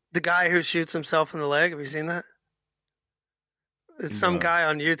 The guy who shoots himself in the leg. Have you seen that? It's some guy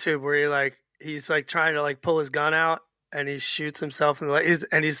on YouTube where he's trying to pull his gun out and he shoots himself in the leg.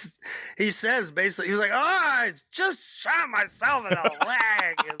 He says basically, he's like, "Oh, I just shot myself in the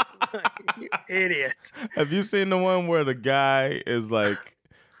leg." It's like, you idiot. Have you seen the one where the guy is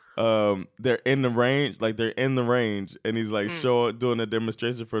they're in the range, and he's doing a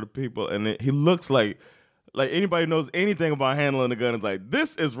demonstration for the people, and he looks like anybody knows anything about handling the gun is like,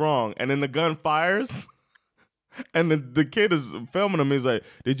 this is wrong, and then the gun fires, and the kid is filming him. He's like,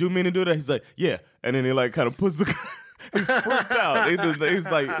 "Did you mean to do that?" He's like, "Yeah," and then he kind of puts the gun. He's freaked out.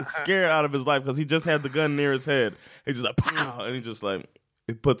 He's scared out of his life because he just had the gun near his head. He's just like, pow, and he just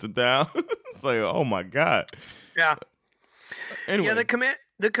he puts it down. It's like, oh my God. Yeah. Anyway. Yeah,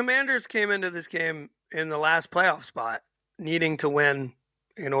 the Commanders came into this game in the last playoff spot, needing to win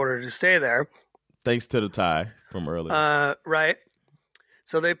in order to stay there. Thanks to the tie from earlier. Right.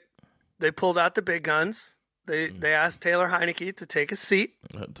 So they pulled out the big guns. They asked Taylor Heineke to take a seat.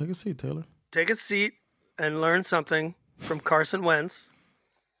 Take a seat, Taylor. Take a seat and learn something from Carson Wentz,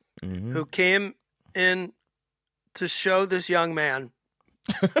 who came in to show this young man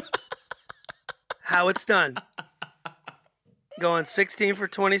how it's done. Going 16 for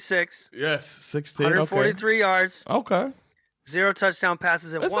 26. Yes, 16. 143 yards. Okay. 0 touchdown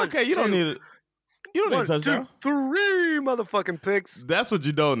passes and it's one. Okay, you don't need it. You don't need a touchdown. 2, 3 motherfucking picks. That's what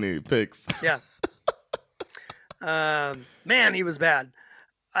you don't need, picks. Yeah. Man, he was bad.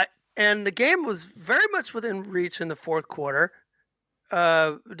 And the game was very much within reach in the fourth quarter.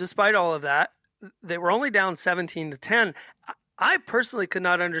 Despite all of that, they were only down 17-10. I personally could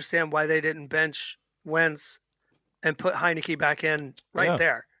not understand why they didn't bench Wentz and put Heineke back in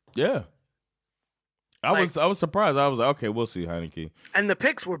there. Yeah. I was surprised. I was like, okay, we'll see Heineke. And the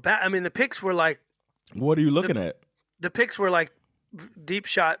picks were bad. I mean, the picks were like... What are you looking at? The picks were like deep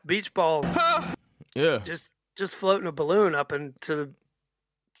shot, beach ball. Yeah. Just floating a balloon up into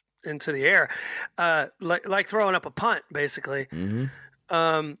the air. Like throwing up a punt, basically.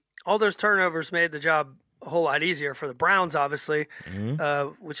 All those turnovers made the job a whole lot easier for the Browns, obviously,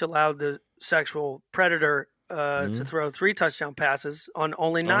 which allowed the sexual predator to throw 3 touchdown passes on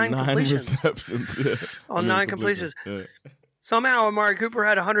only 9 completions. On 9 completions. Yeah. Somehow Amari Cooper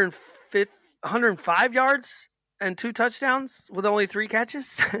had 105 yards and 2 touchdowns with only 3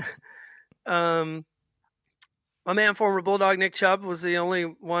 catches. My man, former Bulldog Nick Chubb, was the only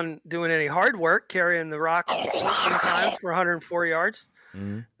one doing any hard work, carrying the rock sometimes for 104 yards,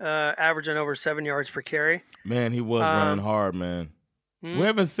 averaging over 7 yards per carry. Man, he was running hard, man. We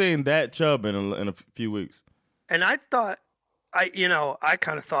haven't seen that Chubb in a few weeks. And I thought, I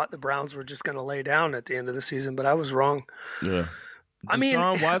kind of thought the Browns were just going to lay down at the end of the season, but I was wrong. Yeah.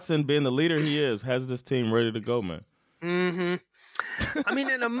 Deshaun Watson, being the leader he is, has this team ready to go, man. Mm-hmm. I mean,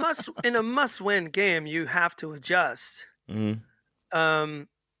 in a must-win game, you have to adjust. I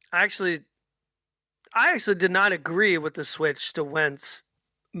actually did not agree with the switch to Wentz,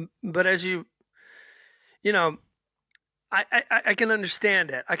 but as I can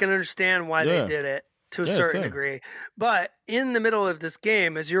understand it. I can understand why they did it to a certain degree. But in the middle of this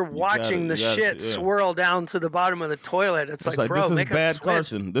game, as you're watching the shit swirl down to the bottom of the toilet, it's like, bro, this is make bad a switch.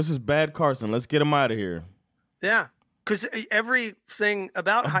 Carson. This is bad Carson. Let's get him out of here. Yeah. Because everything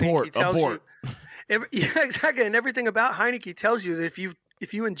about Heineke tells you, exactly, and everything about Heineke tells you that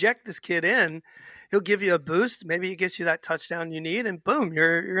if you inject this kid in, he'll give you a boost. Maybe he gets you that touchdown you need, and boom,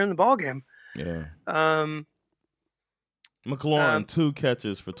 you're in the ball game. Yeah. McLaurin, 2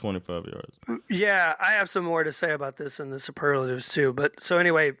 catches for 25 yards. Yeah, I have some more to say about this in the superlatives too. But so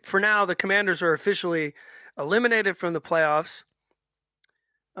anyway, for now, the Commanders are officially eliminated from the playoffs.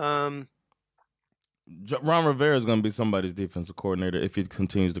 Ron Rivera is going to be somebody's defensive coordinator if he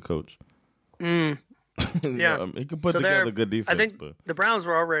continues to coach. Yeah, he can put together good defense. I think the Browns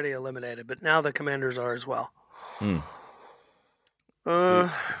were already eliminated, but now the Commanders are as well.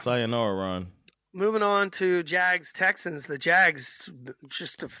 Sayonara, Ron. Moving on to Jags Texans. The Jags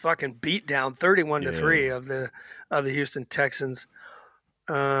just a fucking beat down 31-3 of the Houston Texans.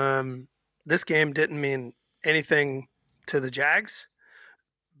 This game didn't mean anything to the Jags,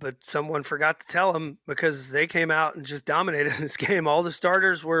 but someone forgot to tell them because they came out and just dominated this game. All the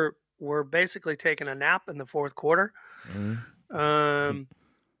starters were basically taking a nap in the fourth quarter. Doug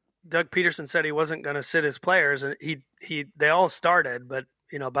Peterson said he wasn't going to sit his players, and they all started, but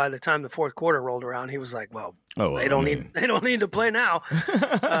by the time the fourth quarter rolled around, he was like, "Well, they don't need to play now."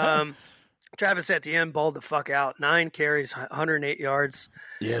 Travis Etienne balled the fuck out. 9 carries, 108 yards.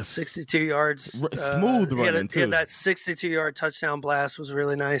 Yes, 62 yards. Smooth running too. He had that 62-yard touchdown blast was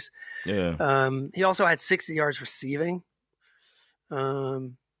really nice. Yeah. He also had 60 yards receiving.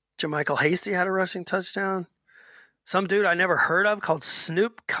 Jermichael Hasty had a rushing touchdown. Some dude I never heard of called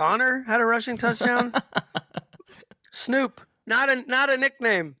Snoop Connor had a rushing touchdown. Snoop. Not a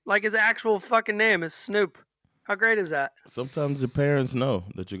nickname. Like his actual fucking name is Snoop. How great is that? Sometimes your parents know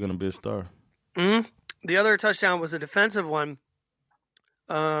that you're going to be a star. Mm-hmm. The other touchdown was a defensive one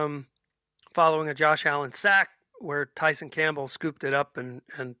following a Josh Allen sack where Tyson Campbell scooped it up and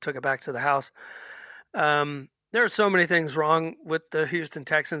took it back to the house. There are so many things wrong with the Houston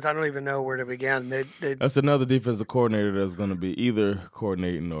Texans. I don't even know where to begin. That's another defensive coordinator that's going to be either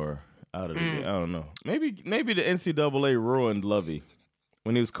coordinating or out of the game. I don't know. Maybe the NCAA ruined Lovey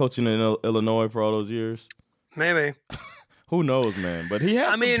when he was coaching in Illinois for all those years. Maybe. Who knows, man? But he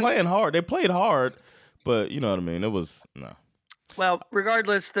had been playing hard. They played hard, but you know what I mean. It was no. Well,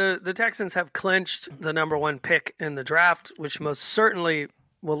 regardless, the Texans have clinched the number 1 pick in the draft, which most certainly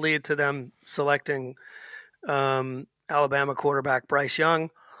will lead to them selecting Alabama quarterback Bryce Young.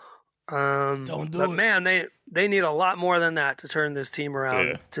 But man, they need a lot more than that to turn this team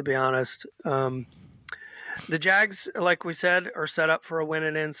around, to be honest. The Jags, like we said, are set up for a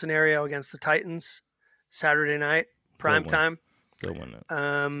win-and-in scenario against the Titans Saturday night, prime time. They'll win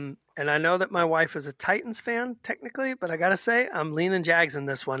that. And I know that my wife is a Titans fan, technically, but I got to say, I'm leaning Jags in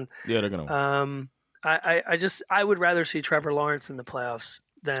this one. Yeah, they're going to win. I would rather see Trevor Lawrence in the playoffs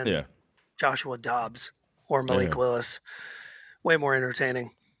than Joshua Dobbs or Malik Willis. Way more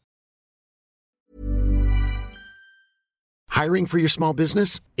entertaining. Hiring for your small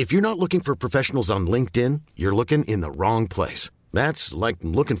business? If you're not looking for professionals on LinkedIn, you're looking in the wrong place. That's like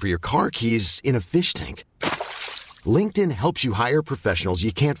looking for your car keys in a fish tank. LinkedIn helps you hire professionals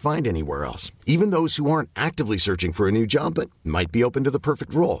you can't find anywhere else, even those who aren't actively searching for a new job but might be open to the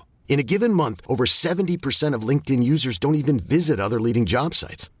perfect role. In a given month, over 70% of LinkedIn users don't even visit other leading job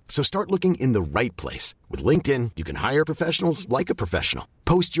sites. So start looking in the right place. With LinkedIn, you can hire professionals like a professional.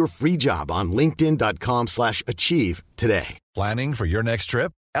 Post your free job on linkedin.com/achieve today. Planning for your next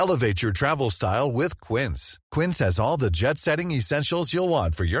trip? Elevate your travel style with Quince. Quince has all the jet-setting essentials you'll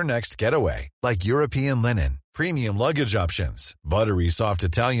want for your next getaway, like European linen, premium luggage options, buttery soft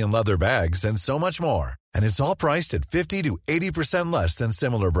Italian leather bags, and so much more. And it's all priced at 50 to 80% less than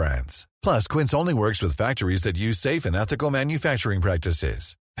similar brands. Plus, Quince only works with factories that use safe and ethical manufacturing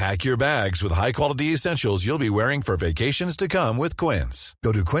practices. Pack your bags with high-quality essentials you'll be wearing for vacations to come with Quince.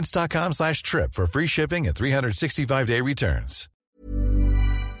 Go to quince.com/trip for free shipping and 365-day returns.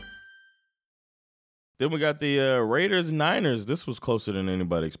 Then we got the Raiders-Niners. This was closer than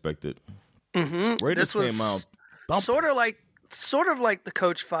anybody expected. Mm-hmm. Raiders came out thumping. Sort of like the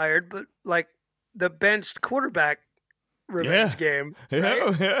coach fired, but like the benched quarterback revenge game.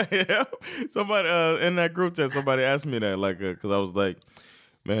 Right? Yeah. Somebody in that group chat, somebody asked me that, like, because I was like,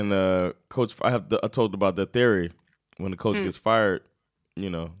 man, coach, I told about that theory. When the coach gets fired,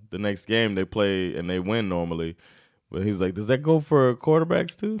 the next game they play and they win normally. But he's like, does that go for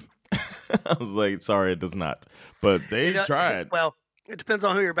quarterbacks too? I was like, sorry, it does not. But they tried. Well, it depends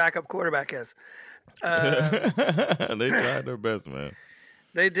on who your backup quarterback is. They tried their best, man.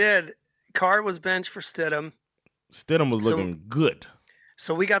 They did. Carr was benched for Stidham. Stidham was looking good.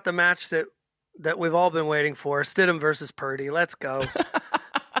 So we got the match that we've all been waiting for: Stidham versus Purdy. Let's go.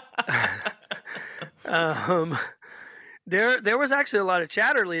 There was actually a lot of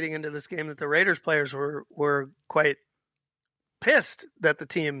chatter leading into this game that the Raiders players were quite pissed that the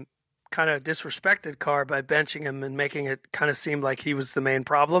team kind of disrespected Carr by benching him and making it kind of seem like he was the main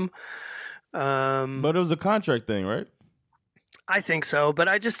problem. But it was a contract thing, right? I think so, but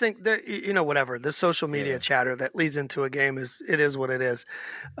I just think that, you know, whatever, the social media chatter that leads into a game is what it is.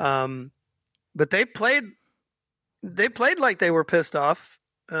 But they played like they were pissed off.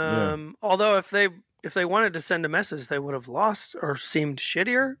 Although if they wanted to send a message, they would have lost or seemed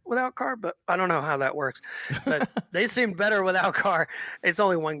shittier without Carr, but I don't know how that works. But they seemed better without Carr. It's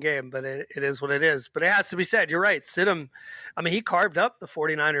only one game, but it is what it is. But it has to be said, you're right. Stidham, I mean, he carved up the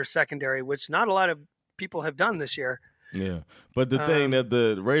 49ers secondary, which not a lot of people have done this year. Yeah, but the thing that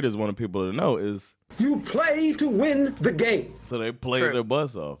the Raiders wanted people to know is You play to win the game. so they played their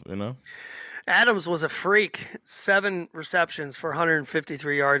butts off, you know? Adams was a freak. 7 receptions for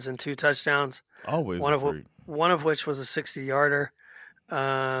 153 yards and 2 touchdowns. Always one of which was a 60-yarder.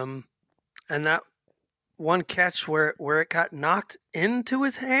 And that one catch where it got knocked into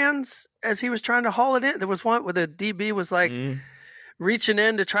his hands as he was trying to haul it in. There was one where the DB was like reaching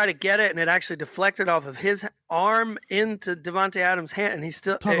in to try to get it, and it actually deflected off of his arm into Devontae Adams' hand, and he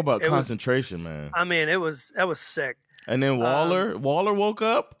still Talk about concentration, man. I mean, that was sick. And then Waller woke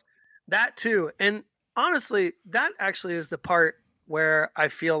up. That too. And honestly, that actually is the part where I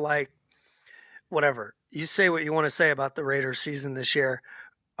feel like, whatever, you say what you want to say about the Raiders season this year.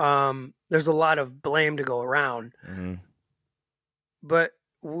 There's a lot of blame to go around. Mm-hmm. But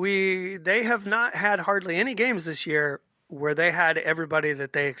they have not had hardly any games this year where they had everybody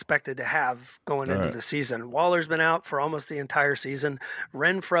that they expected to have going into the season. Waller's been out for almost the entire season.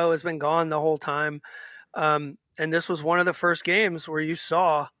 Renfro has been gone the whole time. And this was one of the first games where you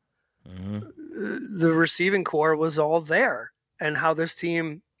saw the receiving core was all there, and how this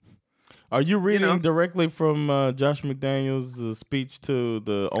team. Are you reading directly from Josh McDaniels' speech to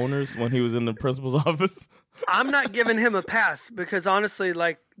the owners when he was in the principal's office? I'm not giving him a pass because honestly,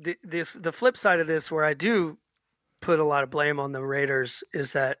 like the flip side of this, where I do put a lot of blame on the Raiders,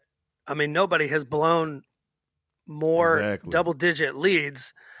 is that, I mean, nobody has blown more double-digit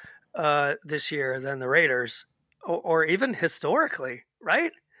leads this year than the Raiders, or even historically,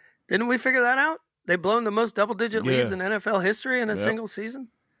 right? Didn't we figure that out? They've blown the most double-digit leads in NFL history in a single season.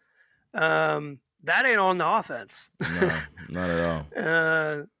 That ain't on the offense. No, not at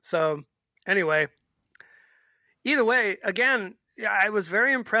all. So anyway, either way, again, I was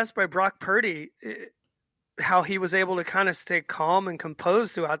very impressed by Brock Purdy, how he was able to kind of stay calm and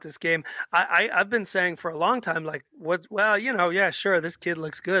composed throughout this game. I've been saying for a long time, like, sure, this kid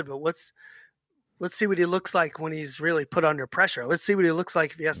looks good, but let's see what he looks like when he's really put under pressure. Let's see what he looks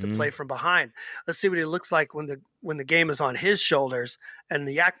like if he has to play from behind. Let's see what he looks like when the game is on his shoulders and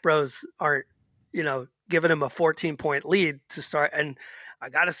the Yak Bros aren't, giving him a 14-point lead to start. And I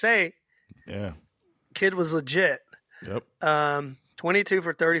got to say, kid was legit. Yep. 22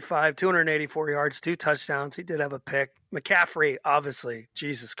 for 35, 284 yards, 2 touchdowns. He did have a pick. McCaffrey, obviously,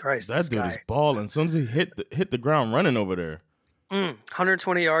 Jesus Christ. That dude is balling. As soon as he hit the ground running over there.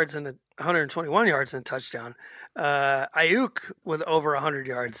 120 yards and 121 yards and a touchdown. Ayuk with over 100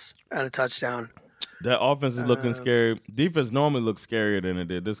 yards and a touchdown. That offense is looking scary. Defense normally looks scarier than it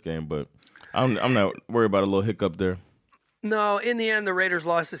did this game, but I'm not worried about a little hiccup there. No, in the end, the Raiders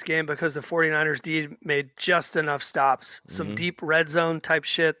lost this game because the 49ers made just enough stops. Some deep red zone type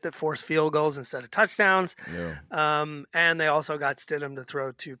shit that forced field goals instead of touchdowns. Yeah. And they also got Stidham to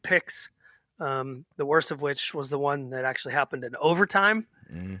throw 2 picks. The worst of which was the one that actually happened in overtime.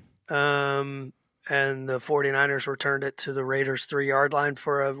 And the 49ers returned it to the Raiders' 3-yard line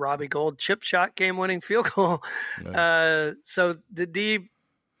for a Robbie Gould chip shot game-winning field goal. So the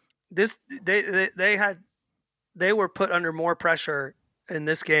they were put under more pressure in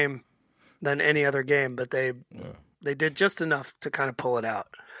this game than any other game, but they did just enough to kind of pull it out.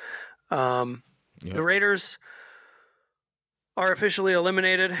 The Raiders are officially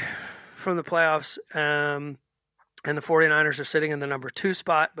eliminated from the playoffs, and the 49ers are sitting in the number 2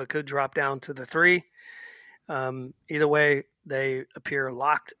 spot, but could drop down to the 3. Either way, they appear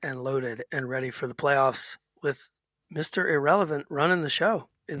locked and loaded and ready for the playoffs with Mr. Irrelevant running the show.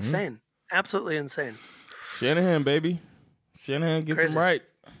 Insane. Absolutely insane. Shanahan, baby. Shanahan gets him right.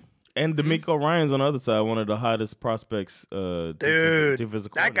 And D'Amico Ryans on the other side, one of the hottest prospects. Dude,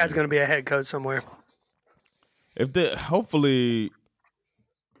 that guy's going to be a head coach somewhere. Hopefully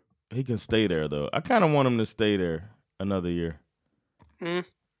he can stay there, though. I kind of want him to stay there another year. I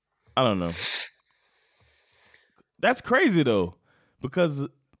don't know. That's crazy, though, because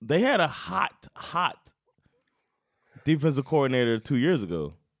they had a hot defensive coordinator 2 years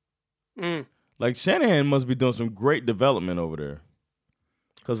ago. Like, Shanahan must be doing some great development over there,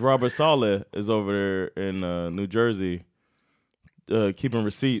 because Robert Saleh is over there in New Jersey keeping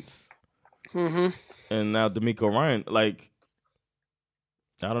receipts. And now D'Amico Ryan, like,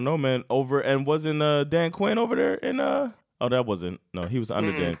 I don't know, man. And wasn't Dan Quinn over there in Oh, that wasn't. No, he was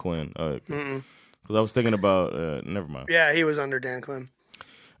under Dan Quinn. Because I was thinking about. Never mind. Yeah, he was under Dan Quinn.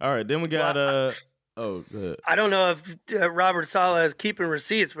 All right, then we got. Oh, good. I don't know if Robert Saleh is keeping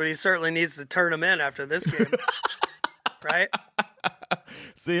receipts, but he certainly needs to turn them in after this game. Right?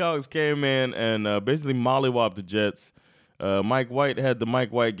 Seahawks came in and basically mollywopped the Jets. Mike White had the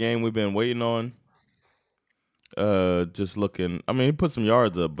Mike White game we've been waiting on. Just looking. I mean, he put some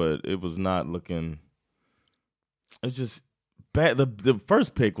yards up, but it was not looking. It's just bad. The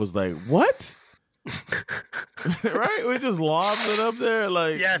first pick was like, what? Right? We just lobbed it up there.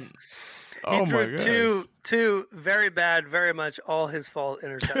 Like, yes. Oh he my threw two very bad, very much all his fault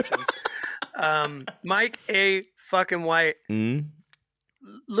interceptions. Mike A. fucking White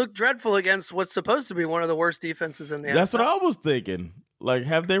looked dreadful against what's supposed to be one of the worst defenses in the NFL. That's what I was thinking. Like,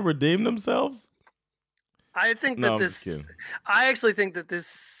 have they redeemed themselves? I think I actually think that this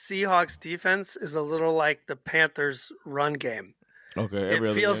Seahawks defense is a little like the Panthers run game. Okay.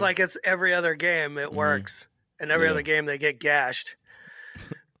 It feels like it's every other game it works, and every other game they get gashed.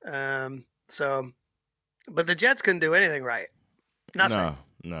 But the Jets couldn't do anything right. Nothing.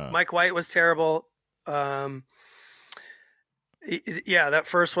 No. Mike White was terrible. That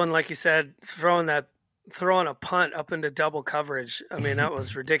first one, like you said, throwing a punt up into double coverage. I mean, that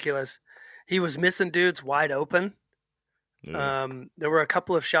was ridiculous. He was missing dudes wide open. Yeah. There were a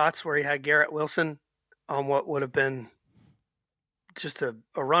couple of shots where he had Garrett Wilson on what would have been just a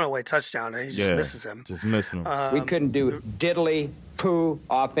runaway touchdown, and he just misses him. Just missing him. We couldn't do diddly poo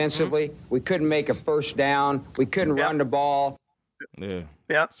offensively. Mm-hmm. We couldn't make a first down. We couldn't run the ball. Yeah. Yeah.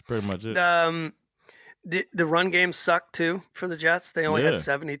 That's pretty much it. The run game sucked too for the Jets. They only had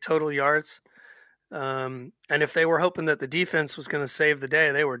 70 total yards. And if they were hoping that the defense was going to save the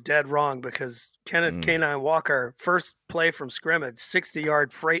day, they were dead wrong, because Kenneth K9 Walker, first play from scrimmage,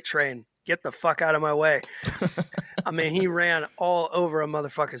 60-yard freight train. Get the fuck out of my way. I mean, he ran all over a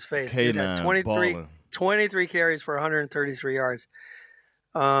motherfucker's face. Dude had 23 carries for 133 yards.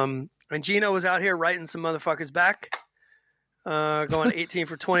 And Gino was out here writing some motherfuckers back, going 18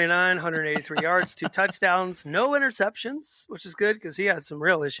 for 29, 183 yards, 2 touchdowns, no interceptions, which is good because he had some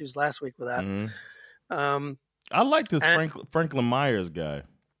real issues last week with that. I like this Franklin Myers guy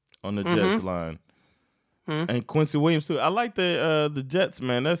on the Jets line. And Quincy Williams too. I like the Jets,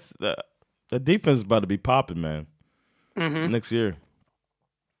 man. That's the defense is about to be popping, man. Next year.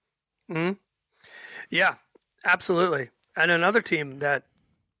 Yeah, absolutely. And another team that,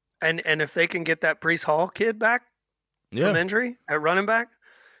 and if they can get that Breece Hall kid back from injury at running back,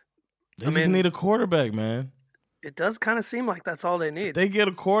 they just need a quarterback, man. It does kind of seem like that's all they need. They get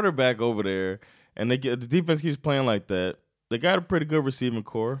a quarterback over there, and the defense keeps playing like that. They got a pretty good receiving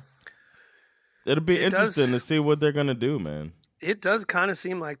core. It'll be interesting to see what they're gonna do, man. It does kind of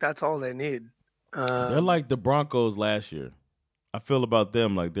seem like that's all they need. They're like the Broncos last year. I feel about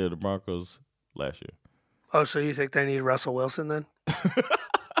them like they're the Broncos last year. Oh, so you think they need Russell Wilson then?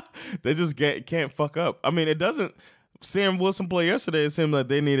 They just can't fuck up. I mean, it doesn't. Seeing Wilson play yesterday, it seemed like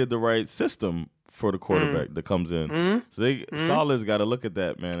they needed the right system for the quarterback that comes in. So Saleh's got to look at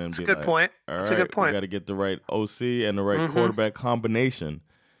that, man. That's a good point. That's a good point. We got to get the right OC and the right quarterback combination.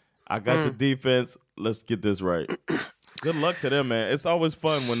 I got the defense. Let's get this right. Good luck to them, man. It's always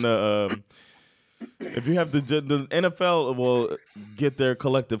fun when if you have the NFL will get their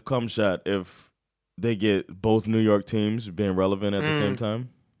collective cum shot if they get both New York teams being relevant at the same time.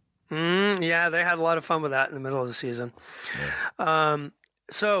 Yeah, they had a lot of fun with that in the middle of the season. Yeah.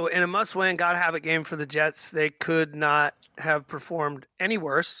 So in a must-win, gotta-have-it game for the Jets, they could not have performed any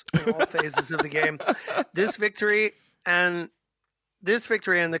worse in all phases of the game. This victory and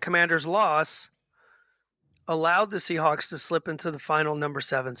the Commanders' loss allowed the Seahawks to slip into the final number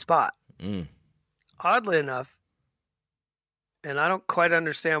 7 spot. Oddly enough, and I don't quite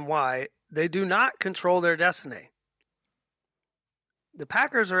understand why, they do not control their destiny. The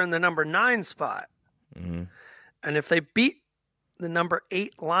Packers are in the number 9 spot. And if they beat the number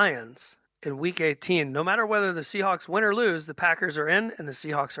 8 Lions in Week 18, no matter whether the Seahawks win or lose, the Packers are in and the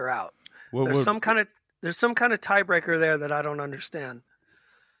Seahawks are out. There's some kind of tiebreaker there that I don't understand.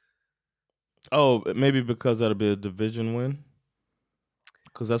 Oh, maybe because that'll be a division win?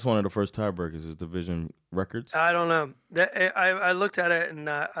 Because that's one of the first tiebreakers is division records. I don't know. I looked at it and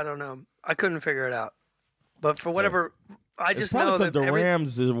I don't know. I couldn't figure it out. But for whatever, I just know that the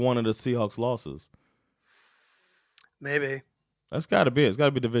Rams is one of the Seahawks' losses. Maybe. That's got to be it. It's got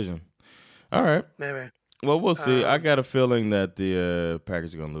to be division. All right. Maybe. Well, we'll see. I got a feeling that the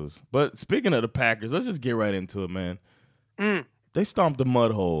Packers are going to lose. But speaking of the Packers, let's just get right into it, man. They stomped the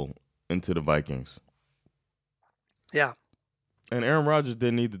mud hole into the Vikings. Yeah. And Aaron Rodgers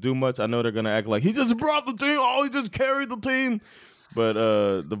didn't need to do much. I know they're going to act like he just brought the team. Oh, he just carried the team. But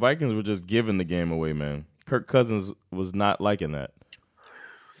the Vikings were just giving the game away, man. Kirk Cousins was not liking that.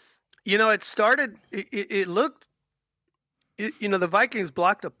 You know, it started. It looked. You know, the Vikings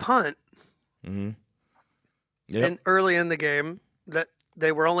blocked a punt, and early in the game that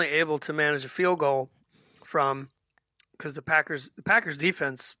they were only able to manage a field goal from, because the Packers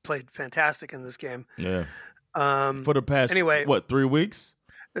defense played fantastic in this game. Yeah. For the past 3 weeks?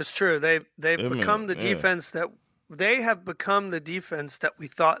 It's true. They've become the defense that they have become the defense that we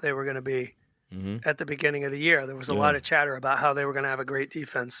thought they were going to be. At the beginning of the year, there was a lot of chatter about how they were going to have a great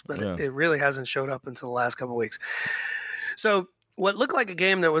defense, but it really hasn't showed up until the last couple of weeks. So what looked like a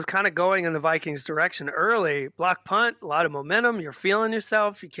game that was kind of going in the Vikings' direction early, block punt, a lot of momentum, you're feeling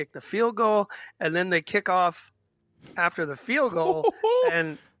yourself, you kick the field goal, and then they kick off after the field goal,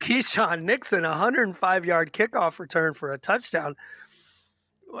 and Keyshawn Nixon, 105-yard kickoff return for a touchdown.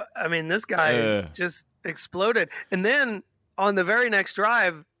 I mean, this guy just exploded. And then on the very next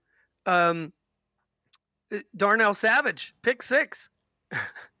drive, Darnell Savage, pick 6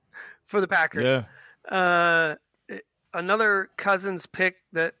 for the Packers. Yeah. Another Cousins pick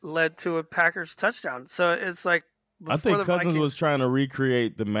that led to a Packers touchdown. So it's like, I think Cousins was trying to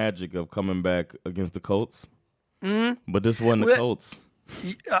recreate the magic of coming back against the Colts. But this wasn't the Colts.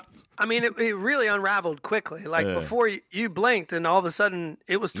 I mean, it really unraveled quickly. Like before you blinked, and all of a sudden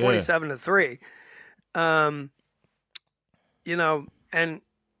it was 27-3. You know, and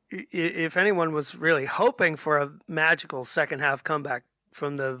if anyone was really hoping for a magical second half comeback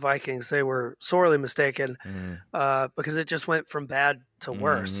from the Vikings, they were sorely mistaken because it just went from bad to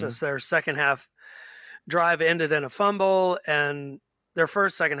worse as their second half drive ended in a fumble, and their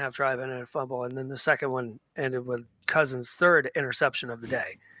first second half drive ended in a fumble, and then the second one ended with Cousins' third interception of the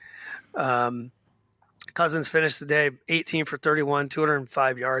day. Cousins finished the day 18 for 31,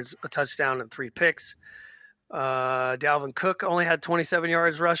 205 yards, a touchdown, and 3 picks. Dalvin Cook only had 27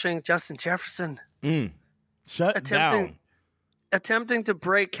 yards rushing. Justin Jefferson attempting to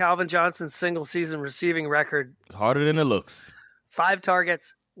break Calvin Johnson's single season receiving record. It's harder than it looks. 5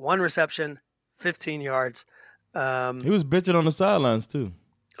 targets, 1 reception, 15 yards. He was bitching on the sidelines too.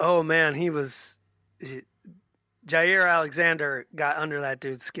 Oh man, Jair Alexander got under that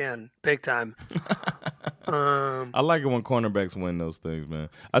dude's skin big time. I like it when cornerbacks win those things, man.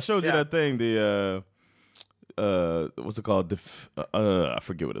 I showed you that thing, the what's it called? I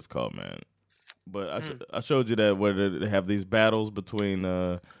forget what it's called, man. But I showed you that where they have these battles between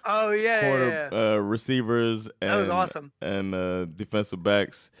receivers and that was awesome, and defensive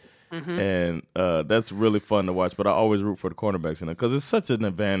backs. And that's really fun to watch. But I always root for the cornerbacks in it because it's such an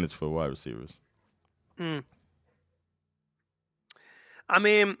advantage for wide receivers. I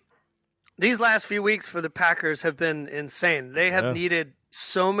mean, these last few weeks for the Packers have been insane. They have needed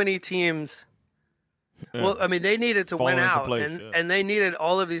so many teams. Well, I mean, they needed to win out, and they needed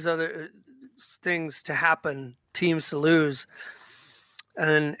all of these other things to happen, teams to lose,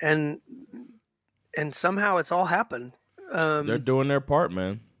 and somehow it's all happened. They're doing their part,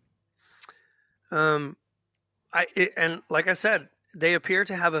 man. And like I said, they appear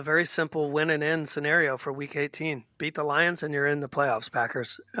to have a very simple win and end scenario for Week 18. Beat the Lions, and you're in the playoffs,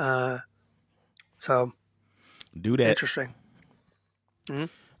 Packers. So do that. Interesting.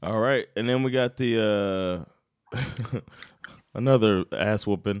 All right, and then we got the another ass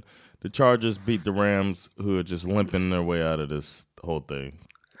whooping. The Chargers beat the Rams, who are just limping their way out of this whole thing.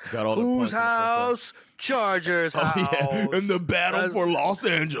 Got all whose house? Chargers house. Yeah. In the battle for Los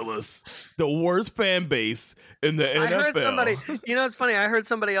Angeles, the worst fan base in the NFL. I heard somebody, it's funny. I heard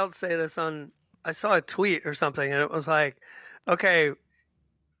somebody else say this I saw a tweet or something, and it was like, okay,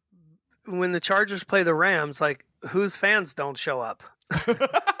 when the Chargers play the Rams, like, whose fans don't show up?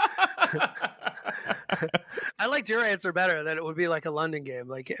 I liked your answer better, that it would be like a London game.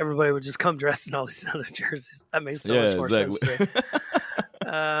 Like, everybody would just come dressed in all these other jerseys. That makes so much more sense to me.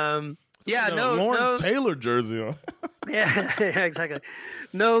 Lawrence Taylor jersey on. yeah, exactly.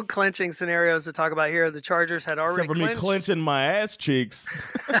 No clinching scenarios to talk about here. The Chargers had already clinched. Except for me clenching my ass cheeks.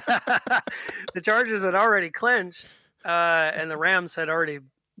 The Chargers had already clinched, and the Rams had already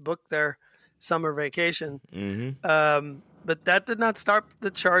booked their summer vacation. But that did not stop the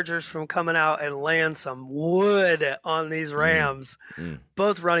Chargers from coming out and laying some wood on these Rams.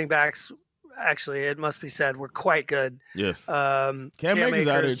 Both running backs, actually, it must be said, were quite good. Yes. Cam Akers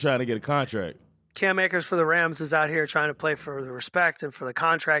out here trying to get a contract. Cam Akers for the Rams is out here trying to play for the respect and for the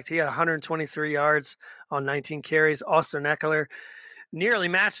contract. He had 123 yards on 19 carries. Austin Eckler nearly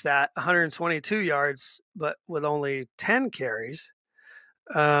matched that, 122 yards, but with only 10 carries,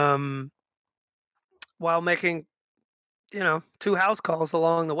 while making 2 house calls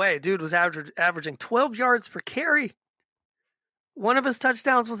along the way. Dude was averaging 12 yards per carry. One of his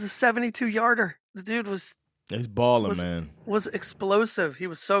touchdowns was a 72-yarder. The dude was... He's balling, man. Was explosive. He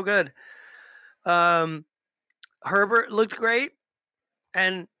was so good. Herbert looked great.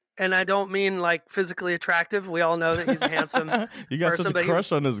 And I don't mean like physically attractive. We all know that he's a handsome You got person, such a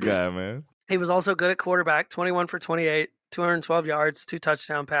crush on this guy, man. He was also good at quarterback, 21 for 28, 212 yards, 2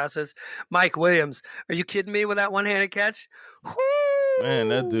 touchdown passes. Mike Williams, are you kidding me with that one-handed catch? Woo! Man,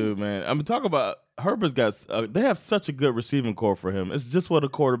 that dude, man. I mean, talk about Herbert's got. They have such a good receiving core for him. It's just what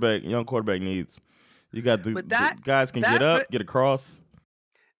a young quarterback needs. You got the guys can get up, get across.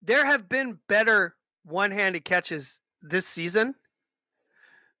 There have been better one-handed catches this season,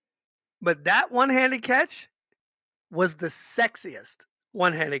 but that one-handed catch was the sexiest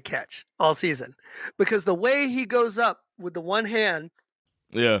one-handed catch all season, because the way he goes up with the one hand,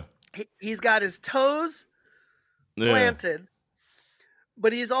 he's got his toes planted,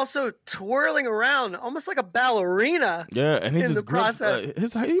 but he's also twirling around almost like a ballerina. Yeah, and he in just the process.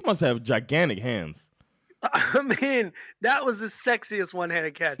 He must have gigantic hands. I mean, that was the sexiest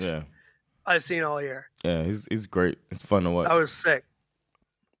one-handed catch I've seen all year. Yeah, he's great. It's fun to watch. I was sick.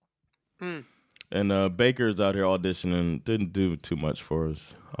 And Baker's out here auditioning. Didn't do too much for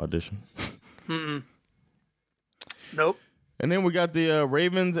his audition. Nope. And then we got the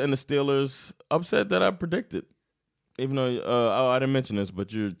Ravens and the Steelers upset that I predicted. Even though I didn't mention this,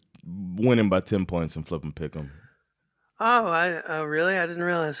 but you're winning by 10 points and flipping pick 'em. Oh, really? I didn't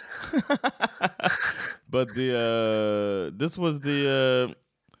realize. But this was the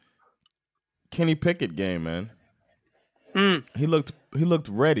Kenny Pickett game, man. He looked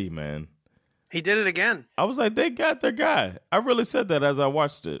ready, man. He did it again. I was like, they got their guy. I really said that as I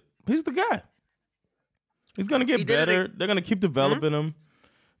watched it. He's the guy. He's going to get better. They're going to keep developing him.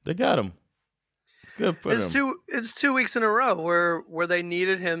 They got him. It's good for them. It's 2 weeks in a row where they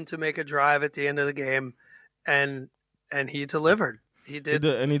needed him to make a drive at the end of the game, and he delivered. He did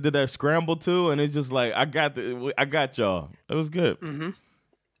that scramble too, and it's just like, I got y'all. It was good. Mm-hmm.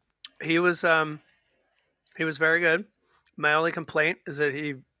 He was very good. My only complaint is that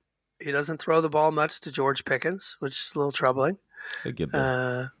he doesn't throw the ball much to George Pickens, which is a little troubling. I get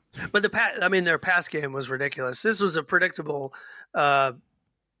that. But their pass game was ridiculous. This was a predictable, very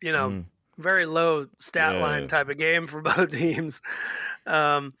low stat line type of game for both teams.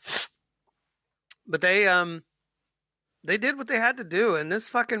 But they did what they had to do, and this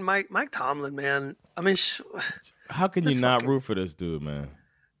fucking Mike Tomlin, man. I mean, how can you not root for this dude, man?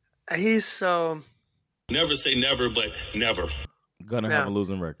 He's so. Never say never, but never. Gonna have a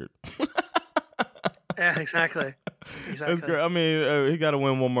losing record. Yeah, exactly. That's great. I mean, he got to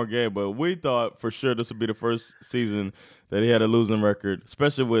win one more game, but we thought for sure this would be the first season that he had a losing record,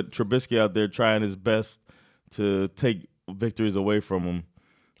 especially with Trubisky out there trying his best to take victories away from him.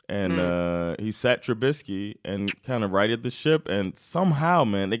 And he sat Trubisky and kind of righted the ship. And somehow,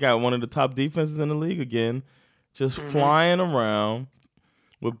 man, they got one of the top defenses in the league again, just flying around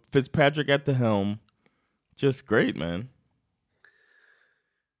with Fitzpatrick at the helm. Just great, man.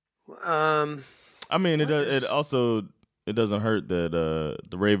 I mean, it doesn't hurt that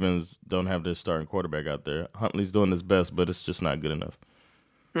the Ravens don't have their starting quarterback out there. Huntley's doing his best, but it's just not good enough.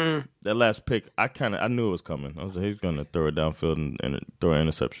 That last pick, I knew it was coming. I was like, he's going to throw it downfield and throw an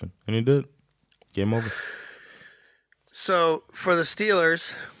interception, and he did. Game over. So for the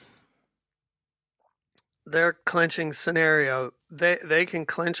Steelers, their clinching scenario, they can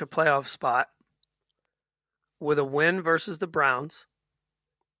clinch a playoff spot with a win versus the Browns,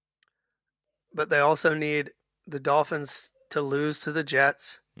 but they also need the Dolphins to lose to the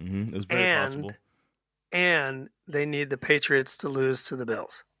Jets. It's very possible. And they need the Patriots to lose to the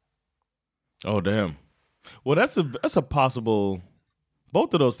Bills. Oh, damn. Well, that's a possible.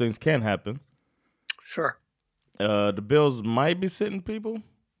 Both of those things can happen. Sure. The Bills might be sitting people.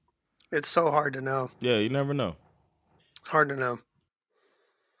 It's so hard to know. Yeah, you never know. It's hard to know.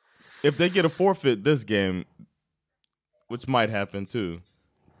 If they get a forfeit this game, which might happen too,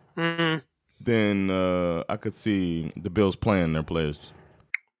 then I could see the Bills playing their players.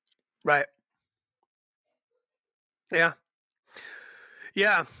 Right. Yeah.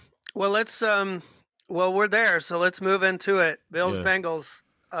 Yeah. Well, we're there, so let's move into it. Bills Bengals,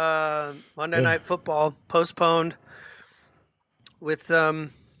 Monday Night Football postponed with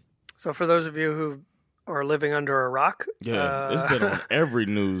so for those of you who are living under a rock. It's been on every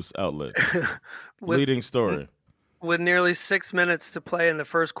news outlet. Leading story. With nearly 6 minutes to play in the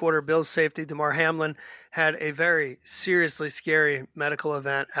first quarter, Bills safety Damar Hamlin had a very seriously scary medical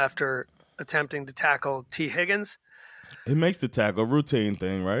event after attempting to tackle T. Higgins. He makes the tackle, routine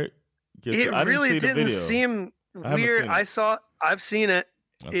thing, right? It really didn't seem weird. I've seen it.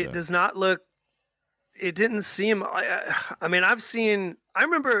 Okay. It does not look. It didn't seem. I mean, I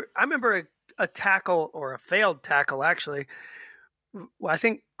remember a tackle or a failed tackle actually. I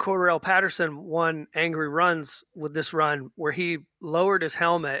think Cordarrelle Patterson won angry runs with this run where he lowered his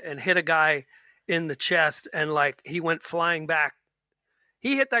helmet and hit a guy in the chest, and like he went flying back.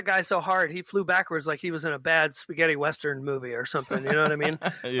 He hit that guy so hard he flew backwards like he was in a bad spaghetti western movie or something. You know what I mean?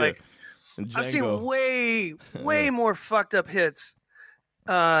 Yeah. Like I've seen way more fucked up hits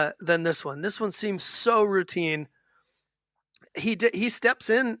than this one. This one seems so routine. He steps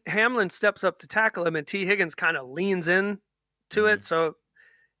in. Hamlin steps up to tackle him, and T. Higgins kind of leans in to it. So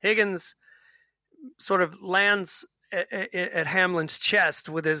Higgins sort of lands at Hamlin's chest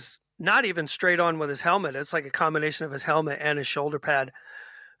with his not even straight on with his helmet. It's like a combination of his helmet and his shoulder pad.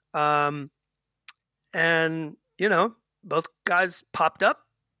 And both guys popped up,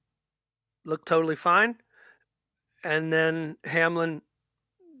 looked totally fine, and then Hamlin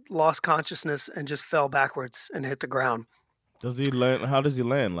lost consciousness and just fell backwards and hit the ground. Does he land? How does he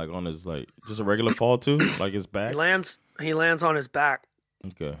land? Like on his just a regular fall too, like his back? He lands on his back.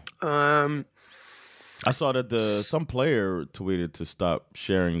 Okay. I saw that some player tweeted to stop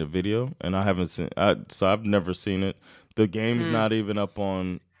sharing the video, and I haven't seen. So I've never seen it. The game's not even up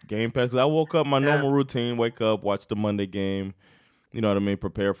on Game Pass. 'Cause I woke up my normal routine: wake up, watch the Monday game. You know what I mean?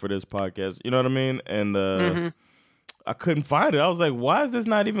 Prepare for this podcast. You know what I mean? And I couldn't find it. I was like, "Why is this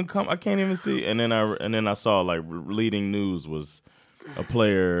not even come? I can't even see." And then I saw like leading news was a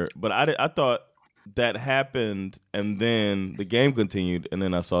player, but I thought that happened, and then the game continued, and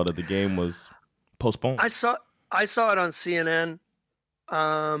then I saw that the game was postponed. I saw it on CNN.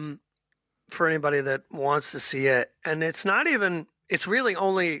 For anybody that wants to see it, and it's not even. It's really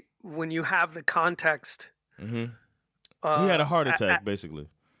only when you have the context. Mm-hmm. He had a heart attack, basically.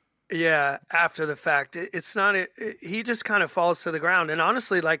 Yeah, after the fact, it's not. He just kind of falls to the ground, and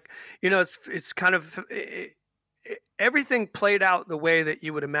honestly, like it's kind of everything played out the way that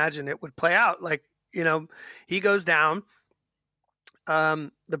you would imagine it would play out. Like he goes down.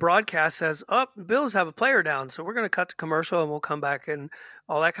 The broadcast says, "Oh, the Bills have a player down, so we're going to cut to commercial, and we'll come back and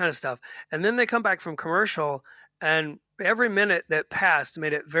all that kind of stuff." And then they come back from commercial, and every minute that passed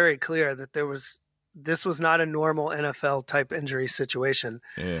made it very clear that this was not a normal NFL type injury situation.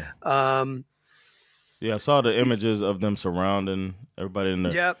 Yeah. I saw the images of them surrounding everybody in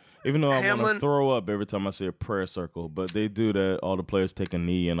there. Yep. Even though I want to throw up every time I see a prayer circle, but they do that. All the players take a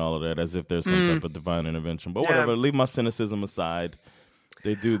knee and all of that as if there's some type of divine intervention. But whatever, leave my cynicism aside.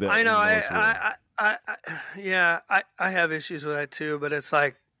 They do that. I know. I have issues with that too, but it's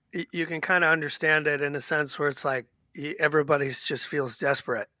like you can kind of understand it in a sense where it's like everybody just feels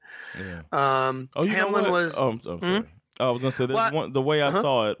desperate. Yeah. Hamlin was. Oh, I'm sorry. I was gonna say the way I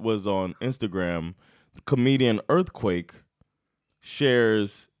saw it was on Instagram. The comedian Earthquake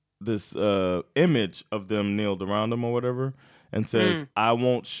shares this image of them kneeled around him or whatever, and says, "I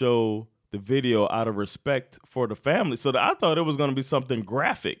won't show the video out of respect for the family." So I thought it was going to be something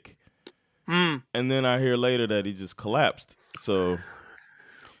graphic, and then I hear later that he just collapsed. So,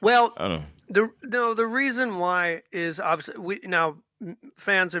 well, I don't know. The reason why is obviously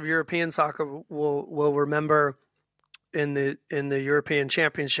fans of European soccer will remember in the European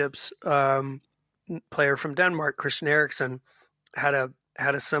Championships, player from Denmark, Christian Eriksen, had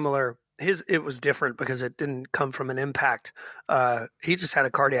a similar. It was different because it didn't come from an impact. He just had a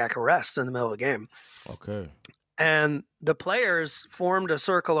cardiac arrest in the middle of the game. Okay. And the players formed a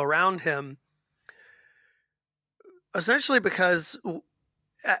circle around him, essentially because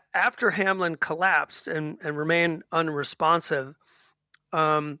after Hamlin collapsed and remained unresponsive,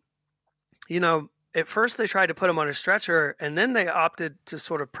 at first they tried to put him on a stretcher, and then they opted to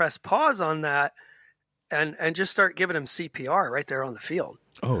sort of press pause on that and just start giving him CPR right there on the field.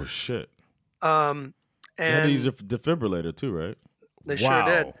 Oh shit! And they had to use a defibrillator too, right? They sure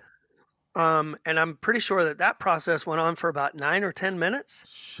did. And I'm pretty sure that process went on for about 9 or 10 minutes.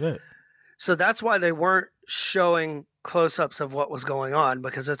 Shit! So that's why they weren't showing close-ups of what was going on,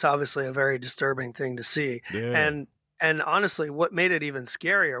 because it's obviously a very disturbing thing to see. Yeah. And honestly, what made it even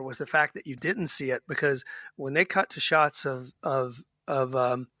scarier was the fact that you didn't see it, because when they cut to shots of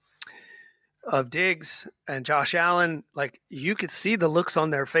Diggs and Josh Allen, like you could see the looks on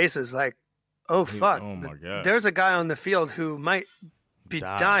their faces, like, oh fuck, oh my God, there's a guy on the field who might be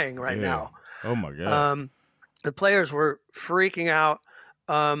dying right now. Oh my God. The players were freaking out.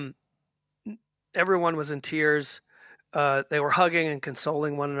 Everyone was in tears. They were hugging and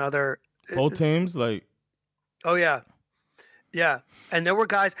consoling one another. Both teams, like. Oh yeah. Yeah. And there were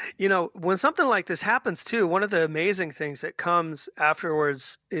guys, when something like this happens too, one of the amazing things that comes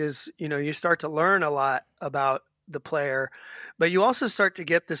afterwards is, you start to learn a lot about the player, but you also start to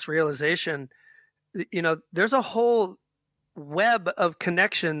get this realization, there's a whole web of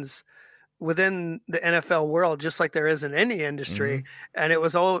connections within the NFL world, just like there is in any industry. Mm-hmm. And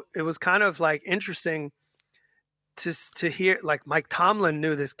it was kind of like interesting to hear, like Mike Tomlin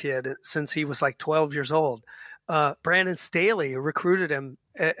knew this kid since he was like 12 years old. Brandon Staley recruited him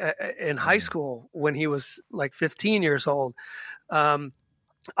in high school when he was like 15 years old.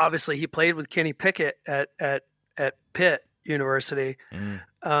 Obviously he played with Kenny Pickett at Pitt University.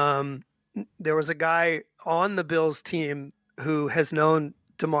 There was a guy on the Bills team who has known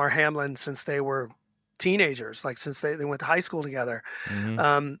Damar Hamlin since they were teenagers, like since they went to high school together.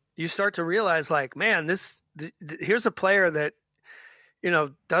 You start to realize, like, man, here's a player that,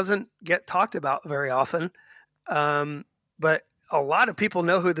 doesn't get talked about very often. But a lot of people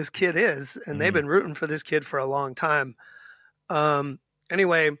know who this kid is, and they've been rooting for this kid for a long time.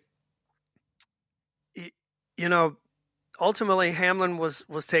 Anyway, ultimately Hamlin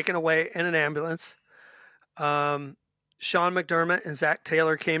was taken away in an ambulance. Sean McDermott and Zach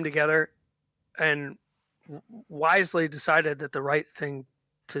Taylor came together and wisely decided that the right thing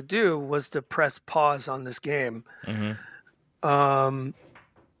to do was to press pause on this game. There's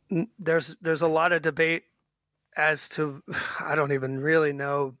a lot of debate as to, I don't even really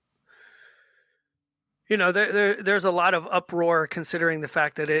know. There's a lot of uproar considering the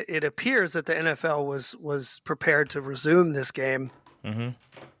fact that it appears that the NFL was prepared to resume this game. And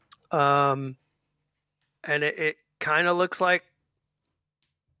it kind of looks like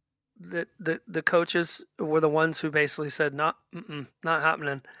the coaches were the ones who basically said, not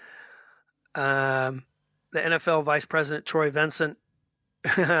happening. The NFL Vice President Troy Vincent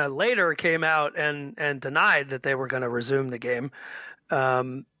later came out and denied that they were going to resume the game.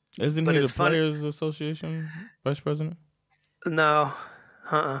 Isn't he the Players Association Vice President? No.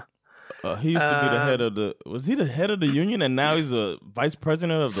 He used to be the head of was he the head of the union and now he's a vice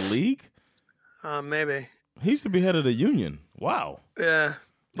president of the league? Maybe. He used to be head of the union. Wow. Yeah.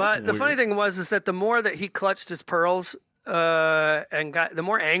 But the funny thing is that the more that he clutched his pearls and the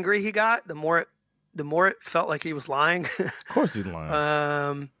more angry he got, the more it felt like he was lying. Of course he's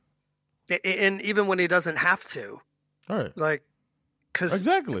lying. And even when he doesn't have to. All right. Like, because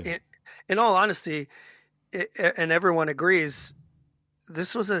exactly. In all honesty, and everyone agrees,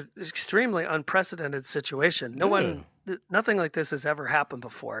 this was an extremely unprecedented situation. Nothing like this has ever happened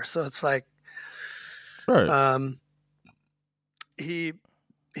before. So it's like, right. He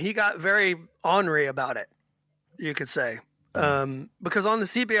got very ornery about it, you could say. Because on the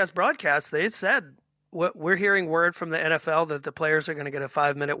CBS broadcast, they said, we're hearing word from the NFL that the players are going to get a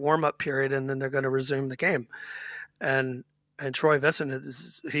 5-minute warm-up period and then they're going to resume the game. And Troy Vincent,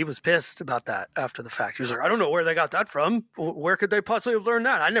 he was pissed about that after the fact. He was like, I don't know where they got that from. Where could they possibly have learned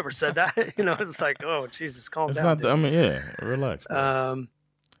that? I never said that. It's like, oh, Jesus, calm down. Relax.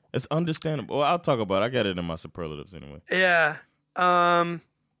 It's understandable. Well, I'll talk about it. I got it in my superlatives anyway. Yeah.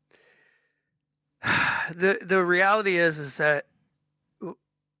 The reality is that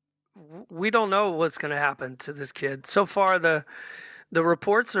we don't know what's going to happen to this kid. So far, the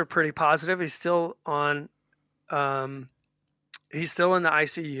reports are pretty positive. He's still on. He's still in the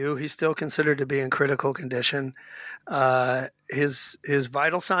ICU. He's still considered to be in critical condition. His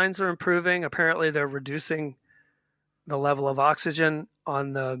vital signs are improving. Apparently, they're reducing the level of oxygen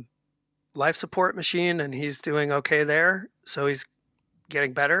on the life support machine, and he's doing okay there. So he's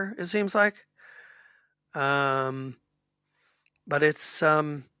getting better, it seems like. But it's,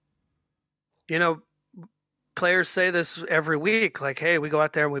 players say this every week, like, hey, we go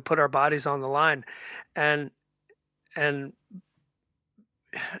out there and we put our bodies on the line. And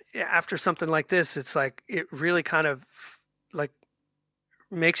after something like this, it's like, it really kind of like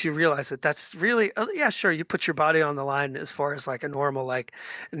makes you realize that that's really, yeah, sure. You put your body on the line as far as like a normal, like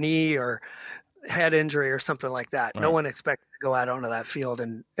knee or head injury or something like that. Right. No one expects to go out onto that field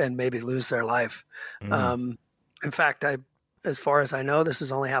and maybe lose their life. Mm-hmm. In fact, as far as I know, this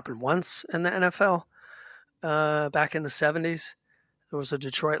has only happened once in the NFL. Back in the 70s, there was a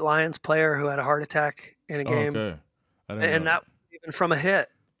Detroit Lions player who had a heart attack in a game. Okay. And that wasn't even from a hit.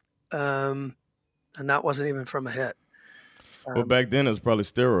 And that wasn't even from a hit. Well, back then it was probably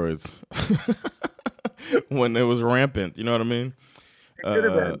steroids when it was rampant. You know what I mean? It could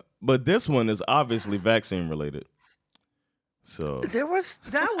have been. But this one is obviously vaccine related. So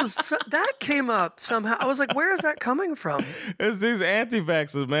that came up somehow. I was like, where is that coming from? It's these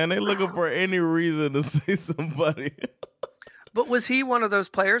anti-vaxxers, man. They looking for any reason to say somebody. But was he one of those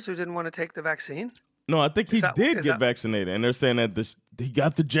players who didn't want to take the vaccine? No, I think he did get vaccinated, and they're saying that he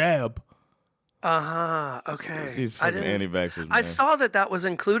got the jab. Okay. He's fucking anti-vaxxers, man. I saw that was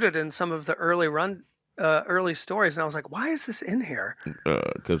included in some of the early stories, and I was like, why is this in here?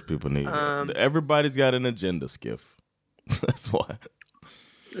 Because people need it. Everybody's got an agenda, Skiff. That's why.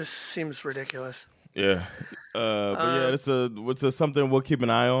 This seems ridiculous. Yeah. But yeah, it's something we'll keep an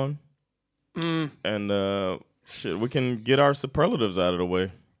eye on. And shit, we can get our superlatives out of the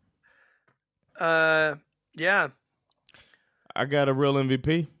way. Yeah. I got a real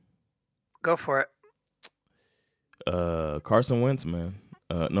MVP. Go for it. Carson Wentz, man.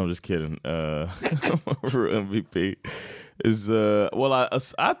 No, I'm just kidding. Real MVP is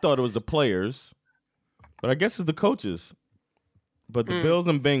I thought it was the players, but I guess it's the coaches. But the Bills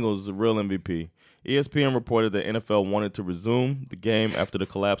and Bengals, the real MVP. ESPN reported that NFL wanted to resume the game after the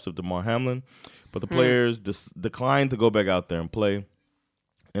collapse of Damar Hamlin, but the players declined to go back out there and play.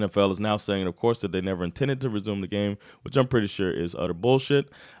 NFL is now saying, of course, that they never intended to resume the game, which I'm pretty sure is utter bullshit.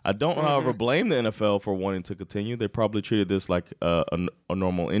 I don't, however, blame the NFL for wanting to continue. They probably treated this like a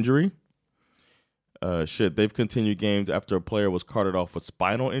normal injury. They've continued games after a player was carted off with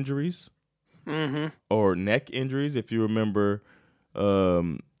spinal injuries or neck injuries. If you remember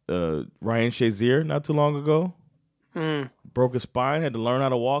Ryan Shazier not too long ago. Broke his spine, had to learn how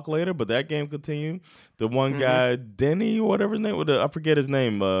to walk later, but that game continued. The one guy, Denny, whatever his name, I forget his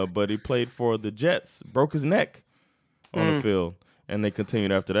name, but he played for the Jets, broke his neck on the field, and they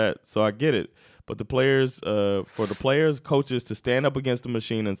continued after that. So I get it. But the players, coaches to stand up against the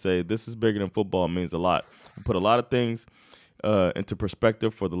machine and say, this is bigger than football means a lot. We put a lot of things into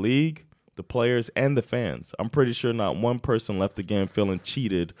perspective for the league, the players, and the fans. I'm pretty sure not one person left the game feeling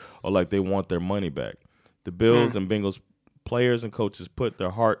cheated or like they want their money back. The Bills and Bengals players and coaches put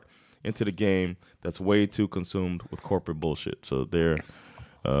their heart into the game that's way too consumed with corporate bullshit. So they're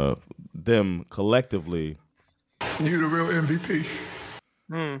them collectively. You the real MVP.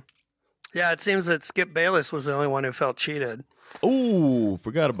 Yeah, it seems that Skip Bayless was the only one who felt cheated. Ooh,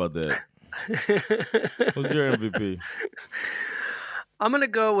 forgot about that. Who's your MVP? I'm going to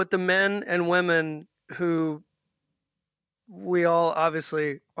go with the men and women who we all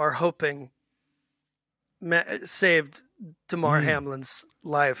obviously are hoping saved Damar Hamlin's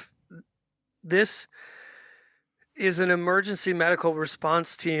life. This is an emergency medical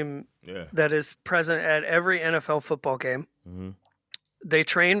response team that is present at every NFL football game. They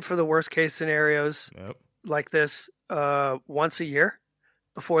train for the worst case scenarios like this once a year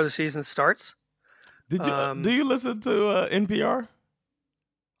before the season starts. Did you do you listen to NPR?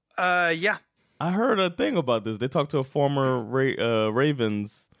 Yeah. I heard a thing about this. They talked to a former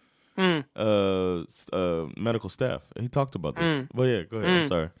Ravens medical staff. He talked about this. Well, yeah, go ahead. I'm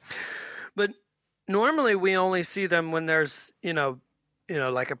sorry. But normally we only see them when there's,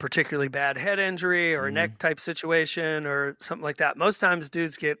 like a particularly bad head injury or a neck type situation or something like that. Most times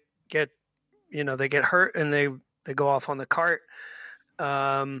dudes get they get hurt and they go off on the cart.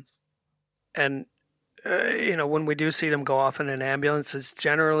 When we do see them go off in an ambulance, it's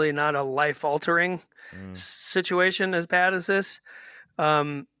generally not a life-altering situation as bad as this.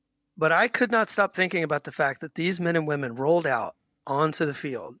 But I could not stop thinking about the fact that these men and women rolled out onto the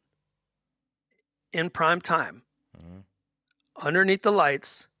field in prime time, underneath the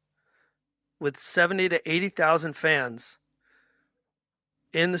lights, with 70 to 80,000 fans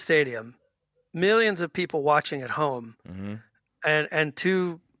in the stadium, millions of people watching at home, and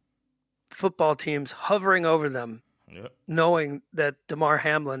two football teams hovering over them, knowing that Damar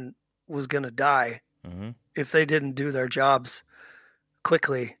Hamlin was going to die if they didn't do their jobs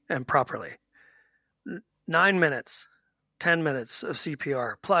quickly and properly. 9 minutes, 10 minutes of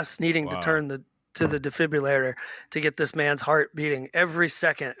CPR, plus needing to turn to the defibrillator to get this man's heart beating. Every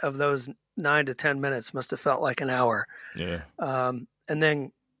second of those 9 to 10 minutes must have felt like an hour. Yeah. And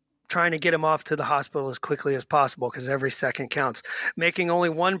then trying to get him off to the hospital as quickly as possible because every second counts. Making only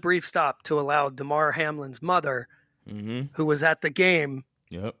one brief stop to allow Damar Hamlin's mother, who was at the game,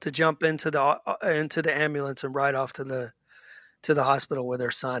 to jump into the ambulance and ride off to the hospital with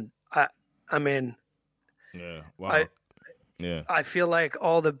her son. I mean, yeah, wow. I feel like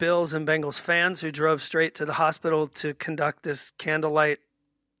all the Bills and Bengals fans who drove straight to the hospital to conduct this candlelight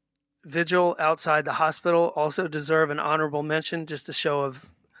vigil outside the hospital also deserve an honorable mention. Just a show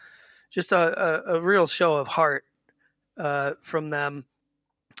of, a real show of heart from them,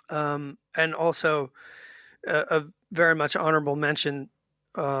 and also a very much honorable mention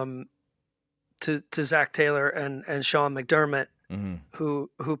to Zach Taylor and Sean McDermott, who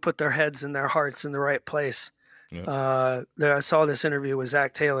put their heads and their hearts in the right place. I saw this interview with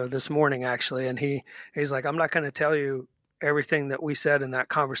Zach Taylor this morning, actually, and he's like, I'm not going to tell you, everything that we said in that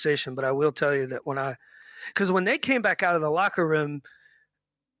conversation, but I will tell you that when they came back out of the locker room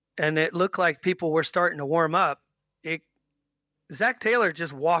and it looked like people were starting to warm up, Zach Taylor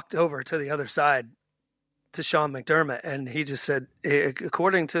just walked over to the other side to Sean McDermott, and he just said,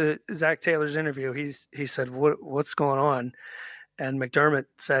 according to Zach Taylor's interview, he said, what's going on? And McDermott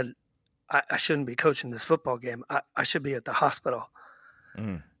said, I shouldn't be coaching this football game. I should be at the hospital.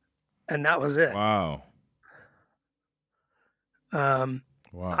 And that was it. Wow. Wow.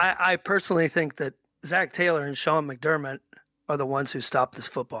 I personally think that Zach Taylor and Sean McDermott are the ones who stopped this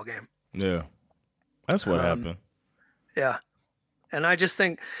football game. Yeah. That's what happened. Yeah. And I just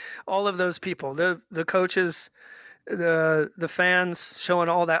think all of those people, the coaches, the fans showing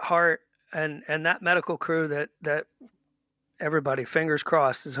all that heart and that medical crew that everybody, fingers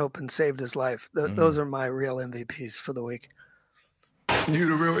crossed, is hoping saved his life. Those are my real MVPs for the week. You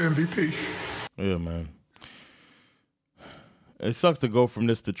the real MVP. Yeah, man. It sucks to go from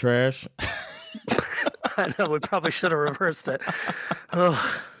this to trash. I know, we probably should have reversed it.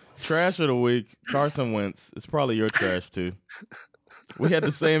 Oh. Trash of the week, Carson Wentz. It's probably your trash, too. We had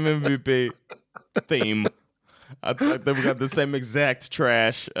the same MVP theme. I think we got the same exact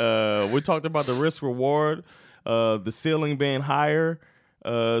trash. We talked about the risk reward, the ceiling being higher.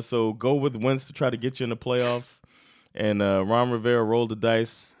 So go with Wentz to try to get you in the playoffs. And Ron Rivera rolled the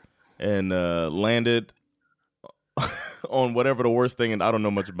dice and landed on whatever the worst thing, and I don't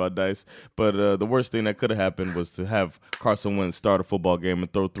know much about dice, but the worst thing that could have happened was to have Carson Wentz start a football game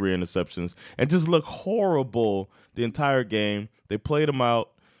and throw 3 interceptions and just look horrible the entire game. They played him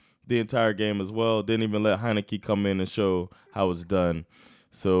out the entire game as well. Didn't even let Heineke come in and show how it's done.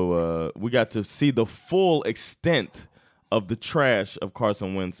 So we got to see the full extent of the trash of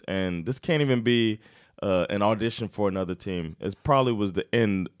Carson Wentz, and this can't even be an audition for another team. It probably was the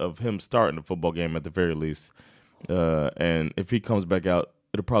end of him starting the football game at the very least. And if he comes back out,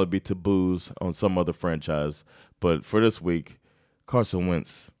 it'll probably be to booze on some other franchise. But for this week, Carson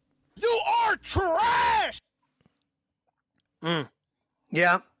Wentz. You are trash!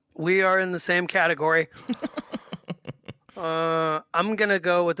 Yeah, we are in the same category. I'm gonna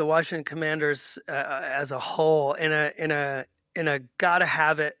go with the Washington Commanders as a whole in a gotta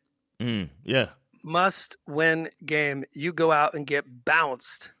have it. Yeah. Must win game. You go out and get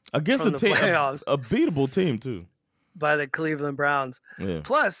bounced against from the playoffs, a beatable team too, by the Cleveland Browns. Yeah.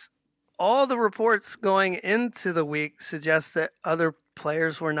 Plus, all the reports going into the week suggest that other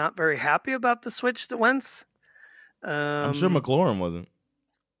players were not very happy about the switch to Wentz. I'm sure McLaurin wasn't.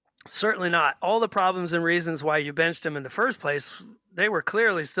 Certainly not. All the problems and reasons why you benched him in the first place, they were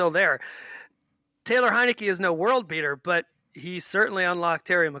clearly still there. Taylor Heineke is no world beater, but he certainly unlocked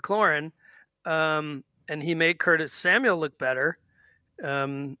Terry McLaurin, and he made Curtis Samuel look better.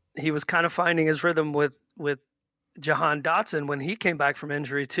 He was kind of finding his rhythm with Jahan Dotson when he came back from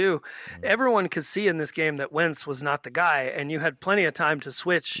injury too. Everyone could see in this game that Wentz was not the guy, and you had plenty of time to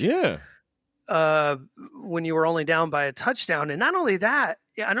switch. Yeah. When you were only down by a touchdown. And not only that,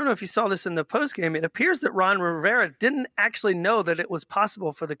 I don't know if you saw this in the postgame, it appears that Ron Rivera didn't actually know that it was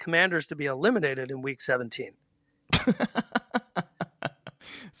possible for the Commanders to be eliminated in Week 17.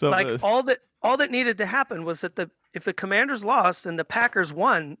 So all that needed to happen was that if the Commanders lost and the Packers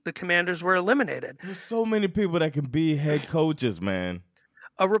won, the Commanders were eliminated. There's so many people that can be head coaches, man.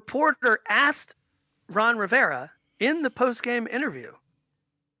 A reporter asked Ron Rivera in the postgame interview,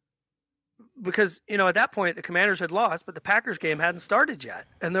 because, at that point the Commanders had lost, but the Packers game hadn't started yet.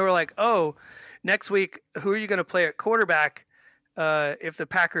 And they were like, oh, next week, who are you going to play at quarterback if the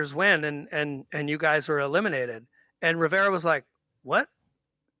Packers win and you guys are eliminated? And Rivera was like, what?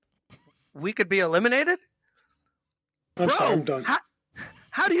 We could be eliminated? I'm sorry, I'm done.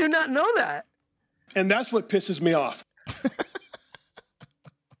 How do you not know that? And that's what pisses me off.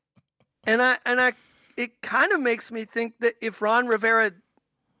 And it kind of makes me think that if Ron Rivera,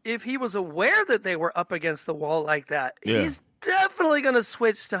 if he was aware that they were up against the wall like that, he's definitely going to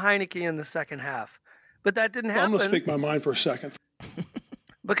switch to Heineke in the second half. But that didn't happen. I'm going to speak my mind for a second.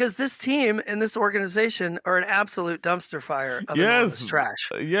 Because this team and this organization are an absolute dumpster fire of enormous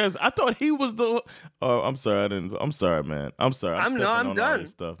trash. Yes, I thought he was the. Oh, I'm sorry. I'm sorry, man. I'm sorry. I'm done.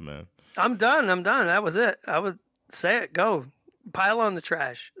 Stuff, man. I'm done. That was it. I would say it. Go pile on the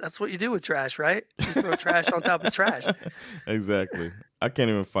trash. That's what you do with trash, right? You throw trash on top of trash. Exactly. I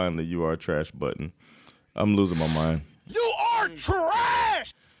can't even find the "You Are Trash" button. I'm losing my mind. You are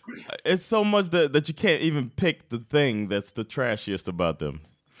trash. It's so much that you can't even pick the thing that's the trashiest about them.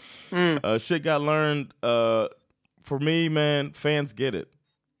 Shit got learned. For me, man, fans get it.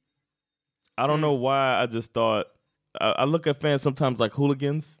 I don't know why. I just thought I look at fans sometimes like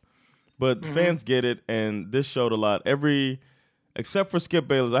hooligans, But fans get it, and this showed a lot. Except for Skip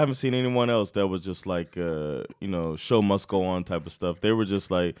Bayless, I haven't seen anyone else that was just like, show must go on type of stuff. They were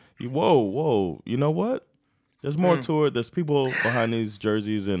just like, whoa, you know what? There's more to it. There's people behind these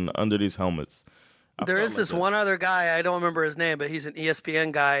jerseys and under these helmets. There is this one other guy, I don't remember his name, but he's an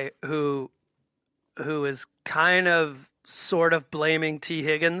ESPN guy who is kind of sort of blaming T.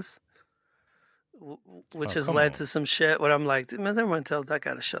 Higgins, which has led to some shit when I'm like, man, everyone tells that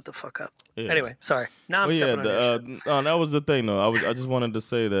guy to shut the fuck up. Yeah. Anyway, sorry. Now I'm stepping on your shit. That was the thing, though. I just wanted to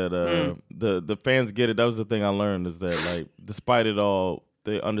say that the fans get it. That was the thing I learned is that, like, despite it all,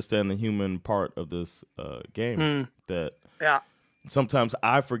 they understand the human part of this game. That sometimes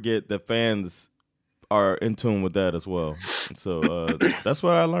I forget that fans are in tune with that as well. So that's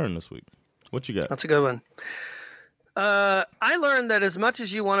what I learned this week. What you got? That's a good one. I learned that as much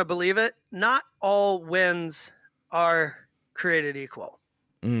as you want to believe it, not all wins are created equal.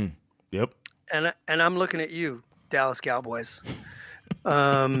 Yep. And I'm looking at you, Dallas Cowboys.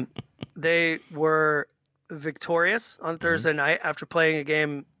 They were victorious on Thursday night after playing a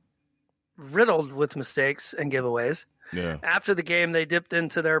game riddled with mistakes and giveaways. Yeah. After the game, they dipped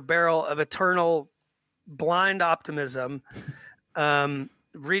into their barrel of eternal blind optimism,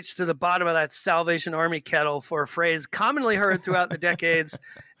 reached to the bottom of that Salvation Army kettle for a phrase commonly heard throughout the decades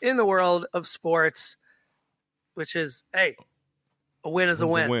in the world of sports, which is, hey, a win is a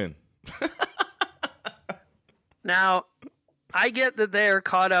win. A win. Now, I get that they are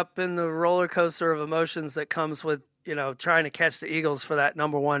caught up in the roller coaster of emotions that comes with, trying to catch the Eagles for that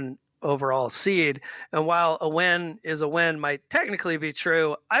number one overall seed. And while a win is a win might technically be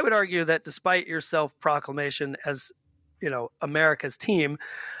true, I would argue that despite your self-proclamation as, America's team,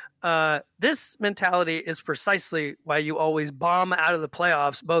 this mentality is precisely why you always bomb out of the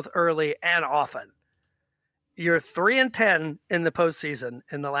playoffs, both early and often. You're 3-10 in the postseason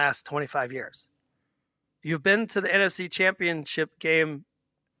in the last 25 years. You've been to the NFC Championship game.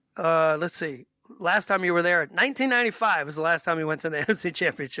 Let's see. Last time you were there, 1995 was the last time you went to the NFC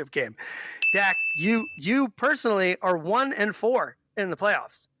Championship game. Dak, you personally are 1-4 in the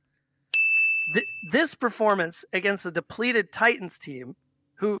playoffs. This performance against the depleted Titans team,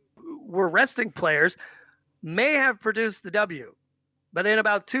 who were resting players, may have produced the W. But in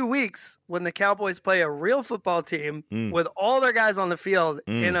about 2 weeks, when the Cowboys play a real football team with all their guys on the field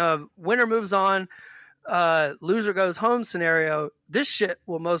in a winner moves on, loser goes home scenario, this shit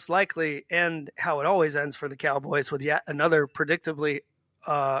will most likely end how it always ends for the Cowboys, with yet another predictably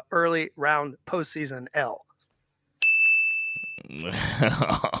early round postseason L.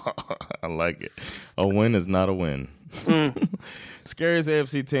 I like it. A win is not a win. Scariest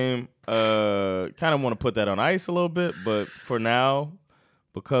AFC team. Kind of want to put that on ice a little bit, but for now,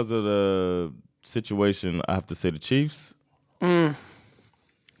 because of the situation, I have to say the Chiefs.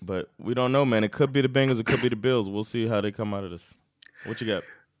 But we don't know, man. It could be the Bengals. It could be the Bills. We'll see how they come out of this. What you got?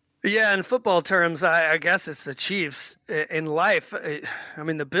 Yeah, in football terms, I guess it's the Chiefs. In life,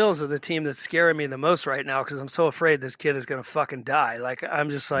 the Bills are the team that's scaring me the most right now because I'm so afraid this kid is going to fucking die. Like,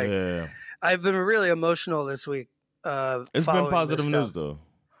 I'm just like, I've been really emotional this week. It's been positive news, though.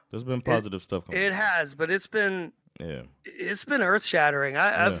 There's been positive stuff coming. It has, but it's been earth-shattering.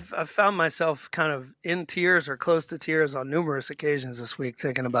 I've found myself kind of in tears or close to tears on numerous occasions this week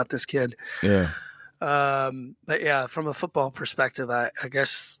thinking about this kid. Yeah. But yeah, from a football perspective, I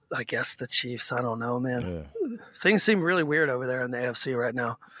guess the Chiefs. I don't know, man. Yeah. Things seem really weird over there in the AFC right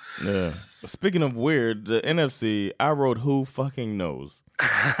now. Yeah. Speaking of weird, the NFC, I wrote who fucking knows.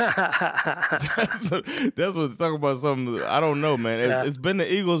 That's what's talking about. Something I don't know, man. It's been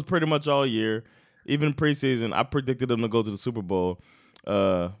the Eagles pretty much all year. Even preseason, I predicted them to go to the Super Bowl.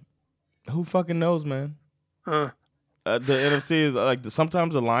 Who fucking knows, man? The NFC is like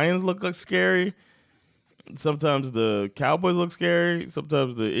sometimes the Lions look like scary. Sometimes the Cowboys look scary.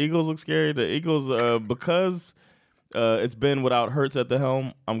 Sometimes the Eagles look scary. The Eagles, because it's been without Hurts at the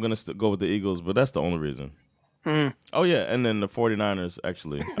helm, I'm going to go with the Eagles, but that's the only reason. Oh, yeah, and then the 49ers,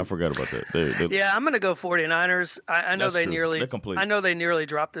 actually. I forgot about that. Yeah, I'm going to go 49ers. I know they nearly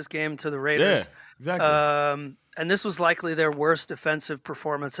dropped this game to the Raiders. Yeah, exactly. And this was likely their worst defensive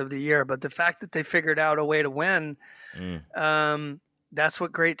performance of the year, but the fact that they figured out a way to win, that's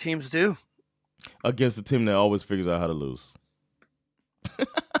what great teams do. Against a team that always figures out how to lose.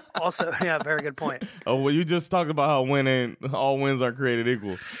 Also, yeah, very good point. Oh, well, you just talked about how all wins are created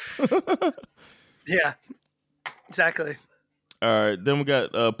equal. Yeah, exactly. All right, then we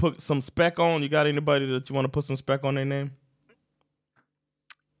got put some spec on. You got anybody that you want to put some spec on their name?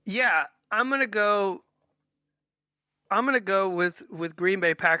 Yeah, I'm gonna go with Green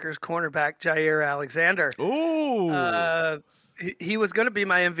Bay Packers cornerback Jair Alexander. Ooh. he was going to be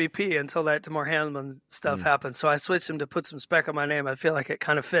my MVP until that Damar Hamlin stuff happened. So I switched him to put some spec on my name. I feel like it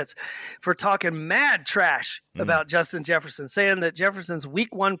kind of fits. For talking mad trash about Justin Jefferson, saying that Jefferson's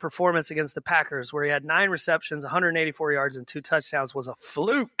week 1 performance against the Packers, where he had 9 receptions, 184 yards, and 2 touchdowns, was a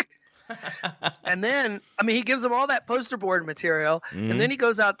fluke. And then, I mean, he gives them all that poster board material, and then he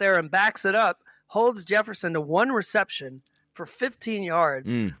goes out there and backs it up, holds Jefferson to 1 reception for 15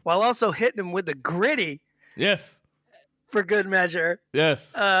 yards, while also hitting him with the gritty. Yes. For good measure.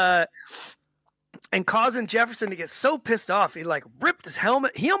 Yes. And causing Jefferson to get so pissed off, he like ripped his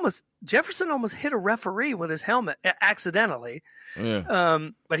helmet. Jefferson almost hit a referee with his helmet accidentally. Yeah.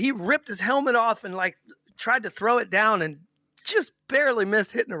 But he ripped his helmet off and like tried to throw it down and just barely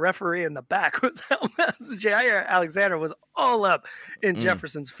missed hitting a referee in the back with his helmet. Jair Alexander was all up in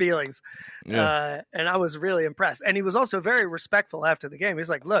Jefferson's feelings. Yeah. And I was really impressed. And he was also very respectful after the game. He's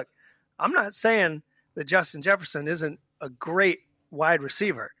like, look, I'm not saying that Justin Jefferson isn't a great wide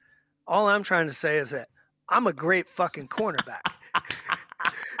receiver. All I'm trying to say is that I'm a great fucking cornerback.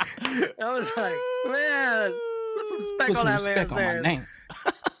 I was like, man, put some respect on that man's name.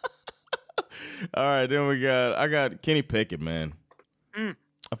 All right, then I got Kenny Pickett, man. I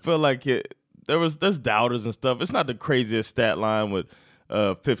feel like there's doubters and stuff. It's not the craziest stat line with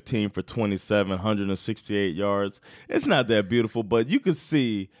 15 for 27, 168 yards. It's not that beautiful, but you could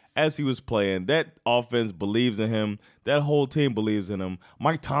see as he was playing, that offense believes in him. That whole team believes in him.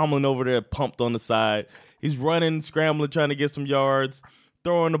 Mike Tomlin over there pumped on the side. He's running, scrambling, trying to get some yards,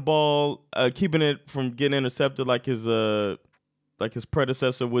 throwing the ball, keeping it from getting intercepted like his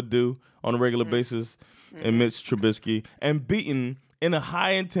predecessor would do on a regular basis, and Mitch Trubisky, and beaten in a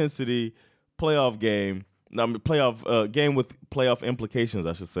high-intensity playoff game, game with playoff implications,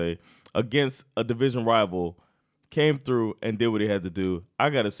 I should say, against a division rival, came through and did what he had to do. I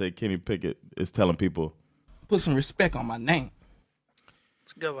got to say Kenny Pickett is telling people, put some respect on my name.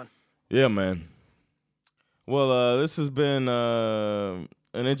 It's a good one. Yeah, man. Well, this has been an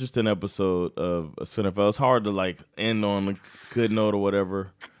interesting episode of SpinFL. It's hard to like end on a good note or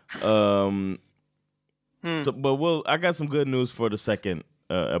whatever. But I got some good news for the second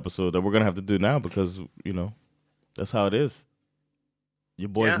episode that we're gonna have to do now because that's how it is. Your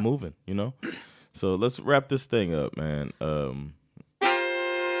boy's moving, So let's wrap this thing up, man.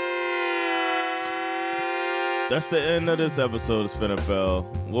 That's the end of this episode of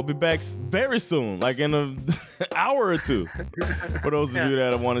SpinFL. We'll be back very soon, like in an hour or two, for those of you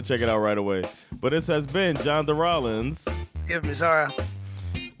that want to check it out right away. But this has been John DeRollins. Give me Zara.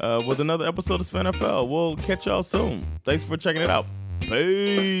 With another episode of SpinFL. We'll catch y'all soon. Thanks for checking it out.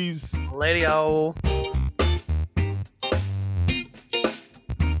 Peace. Lady-o.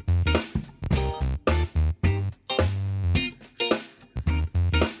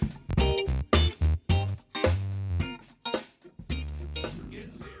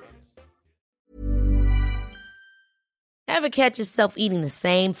 Ever catch yourself eating the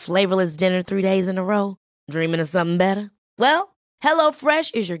same flavorless dinner 3 days in a row? Dreaming of something better? Well,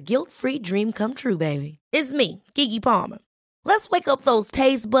 HelloFresh is your guilt-free dream come true, baby. It's me, Keke Palmer. Let's wake up those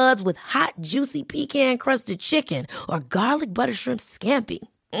taste buds with hot, juicy pecan-crusted chicken or garlic butter shrimp scampi.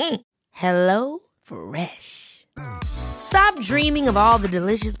 Hello Fresh. Stop dreaming of all the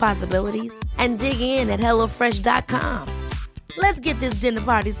delicious possibilities and dig in at HelloFresh.com. Let's get this dinner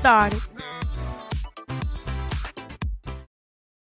party started.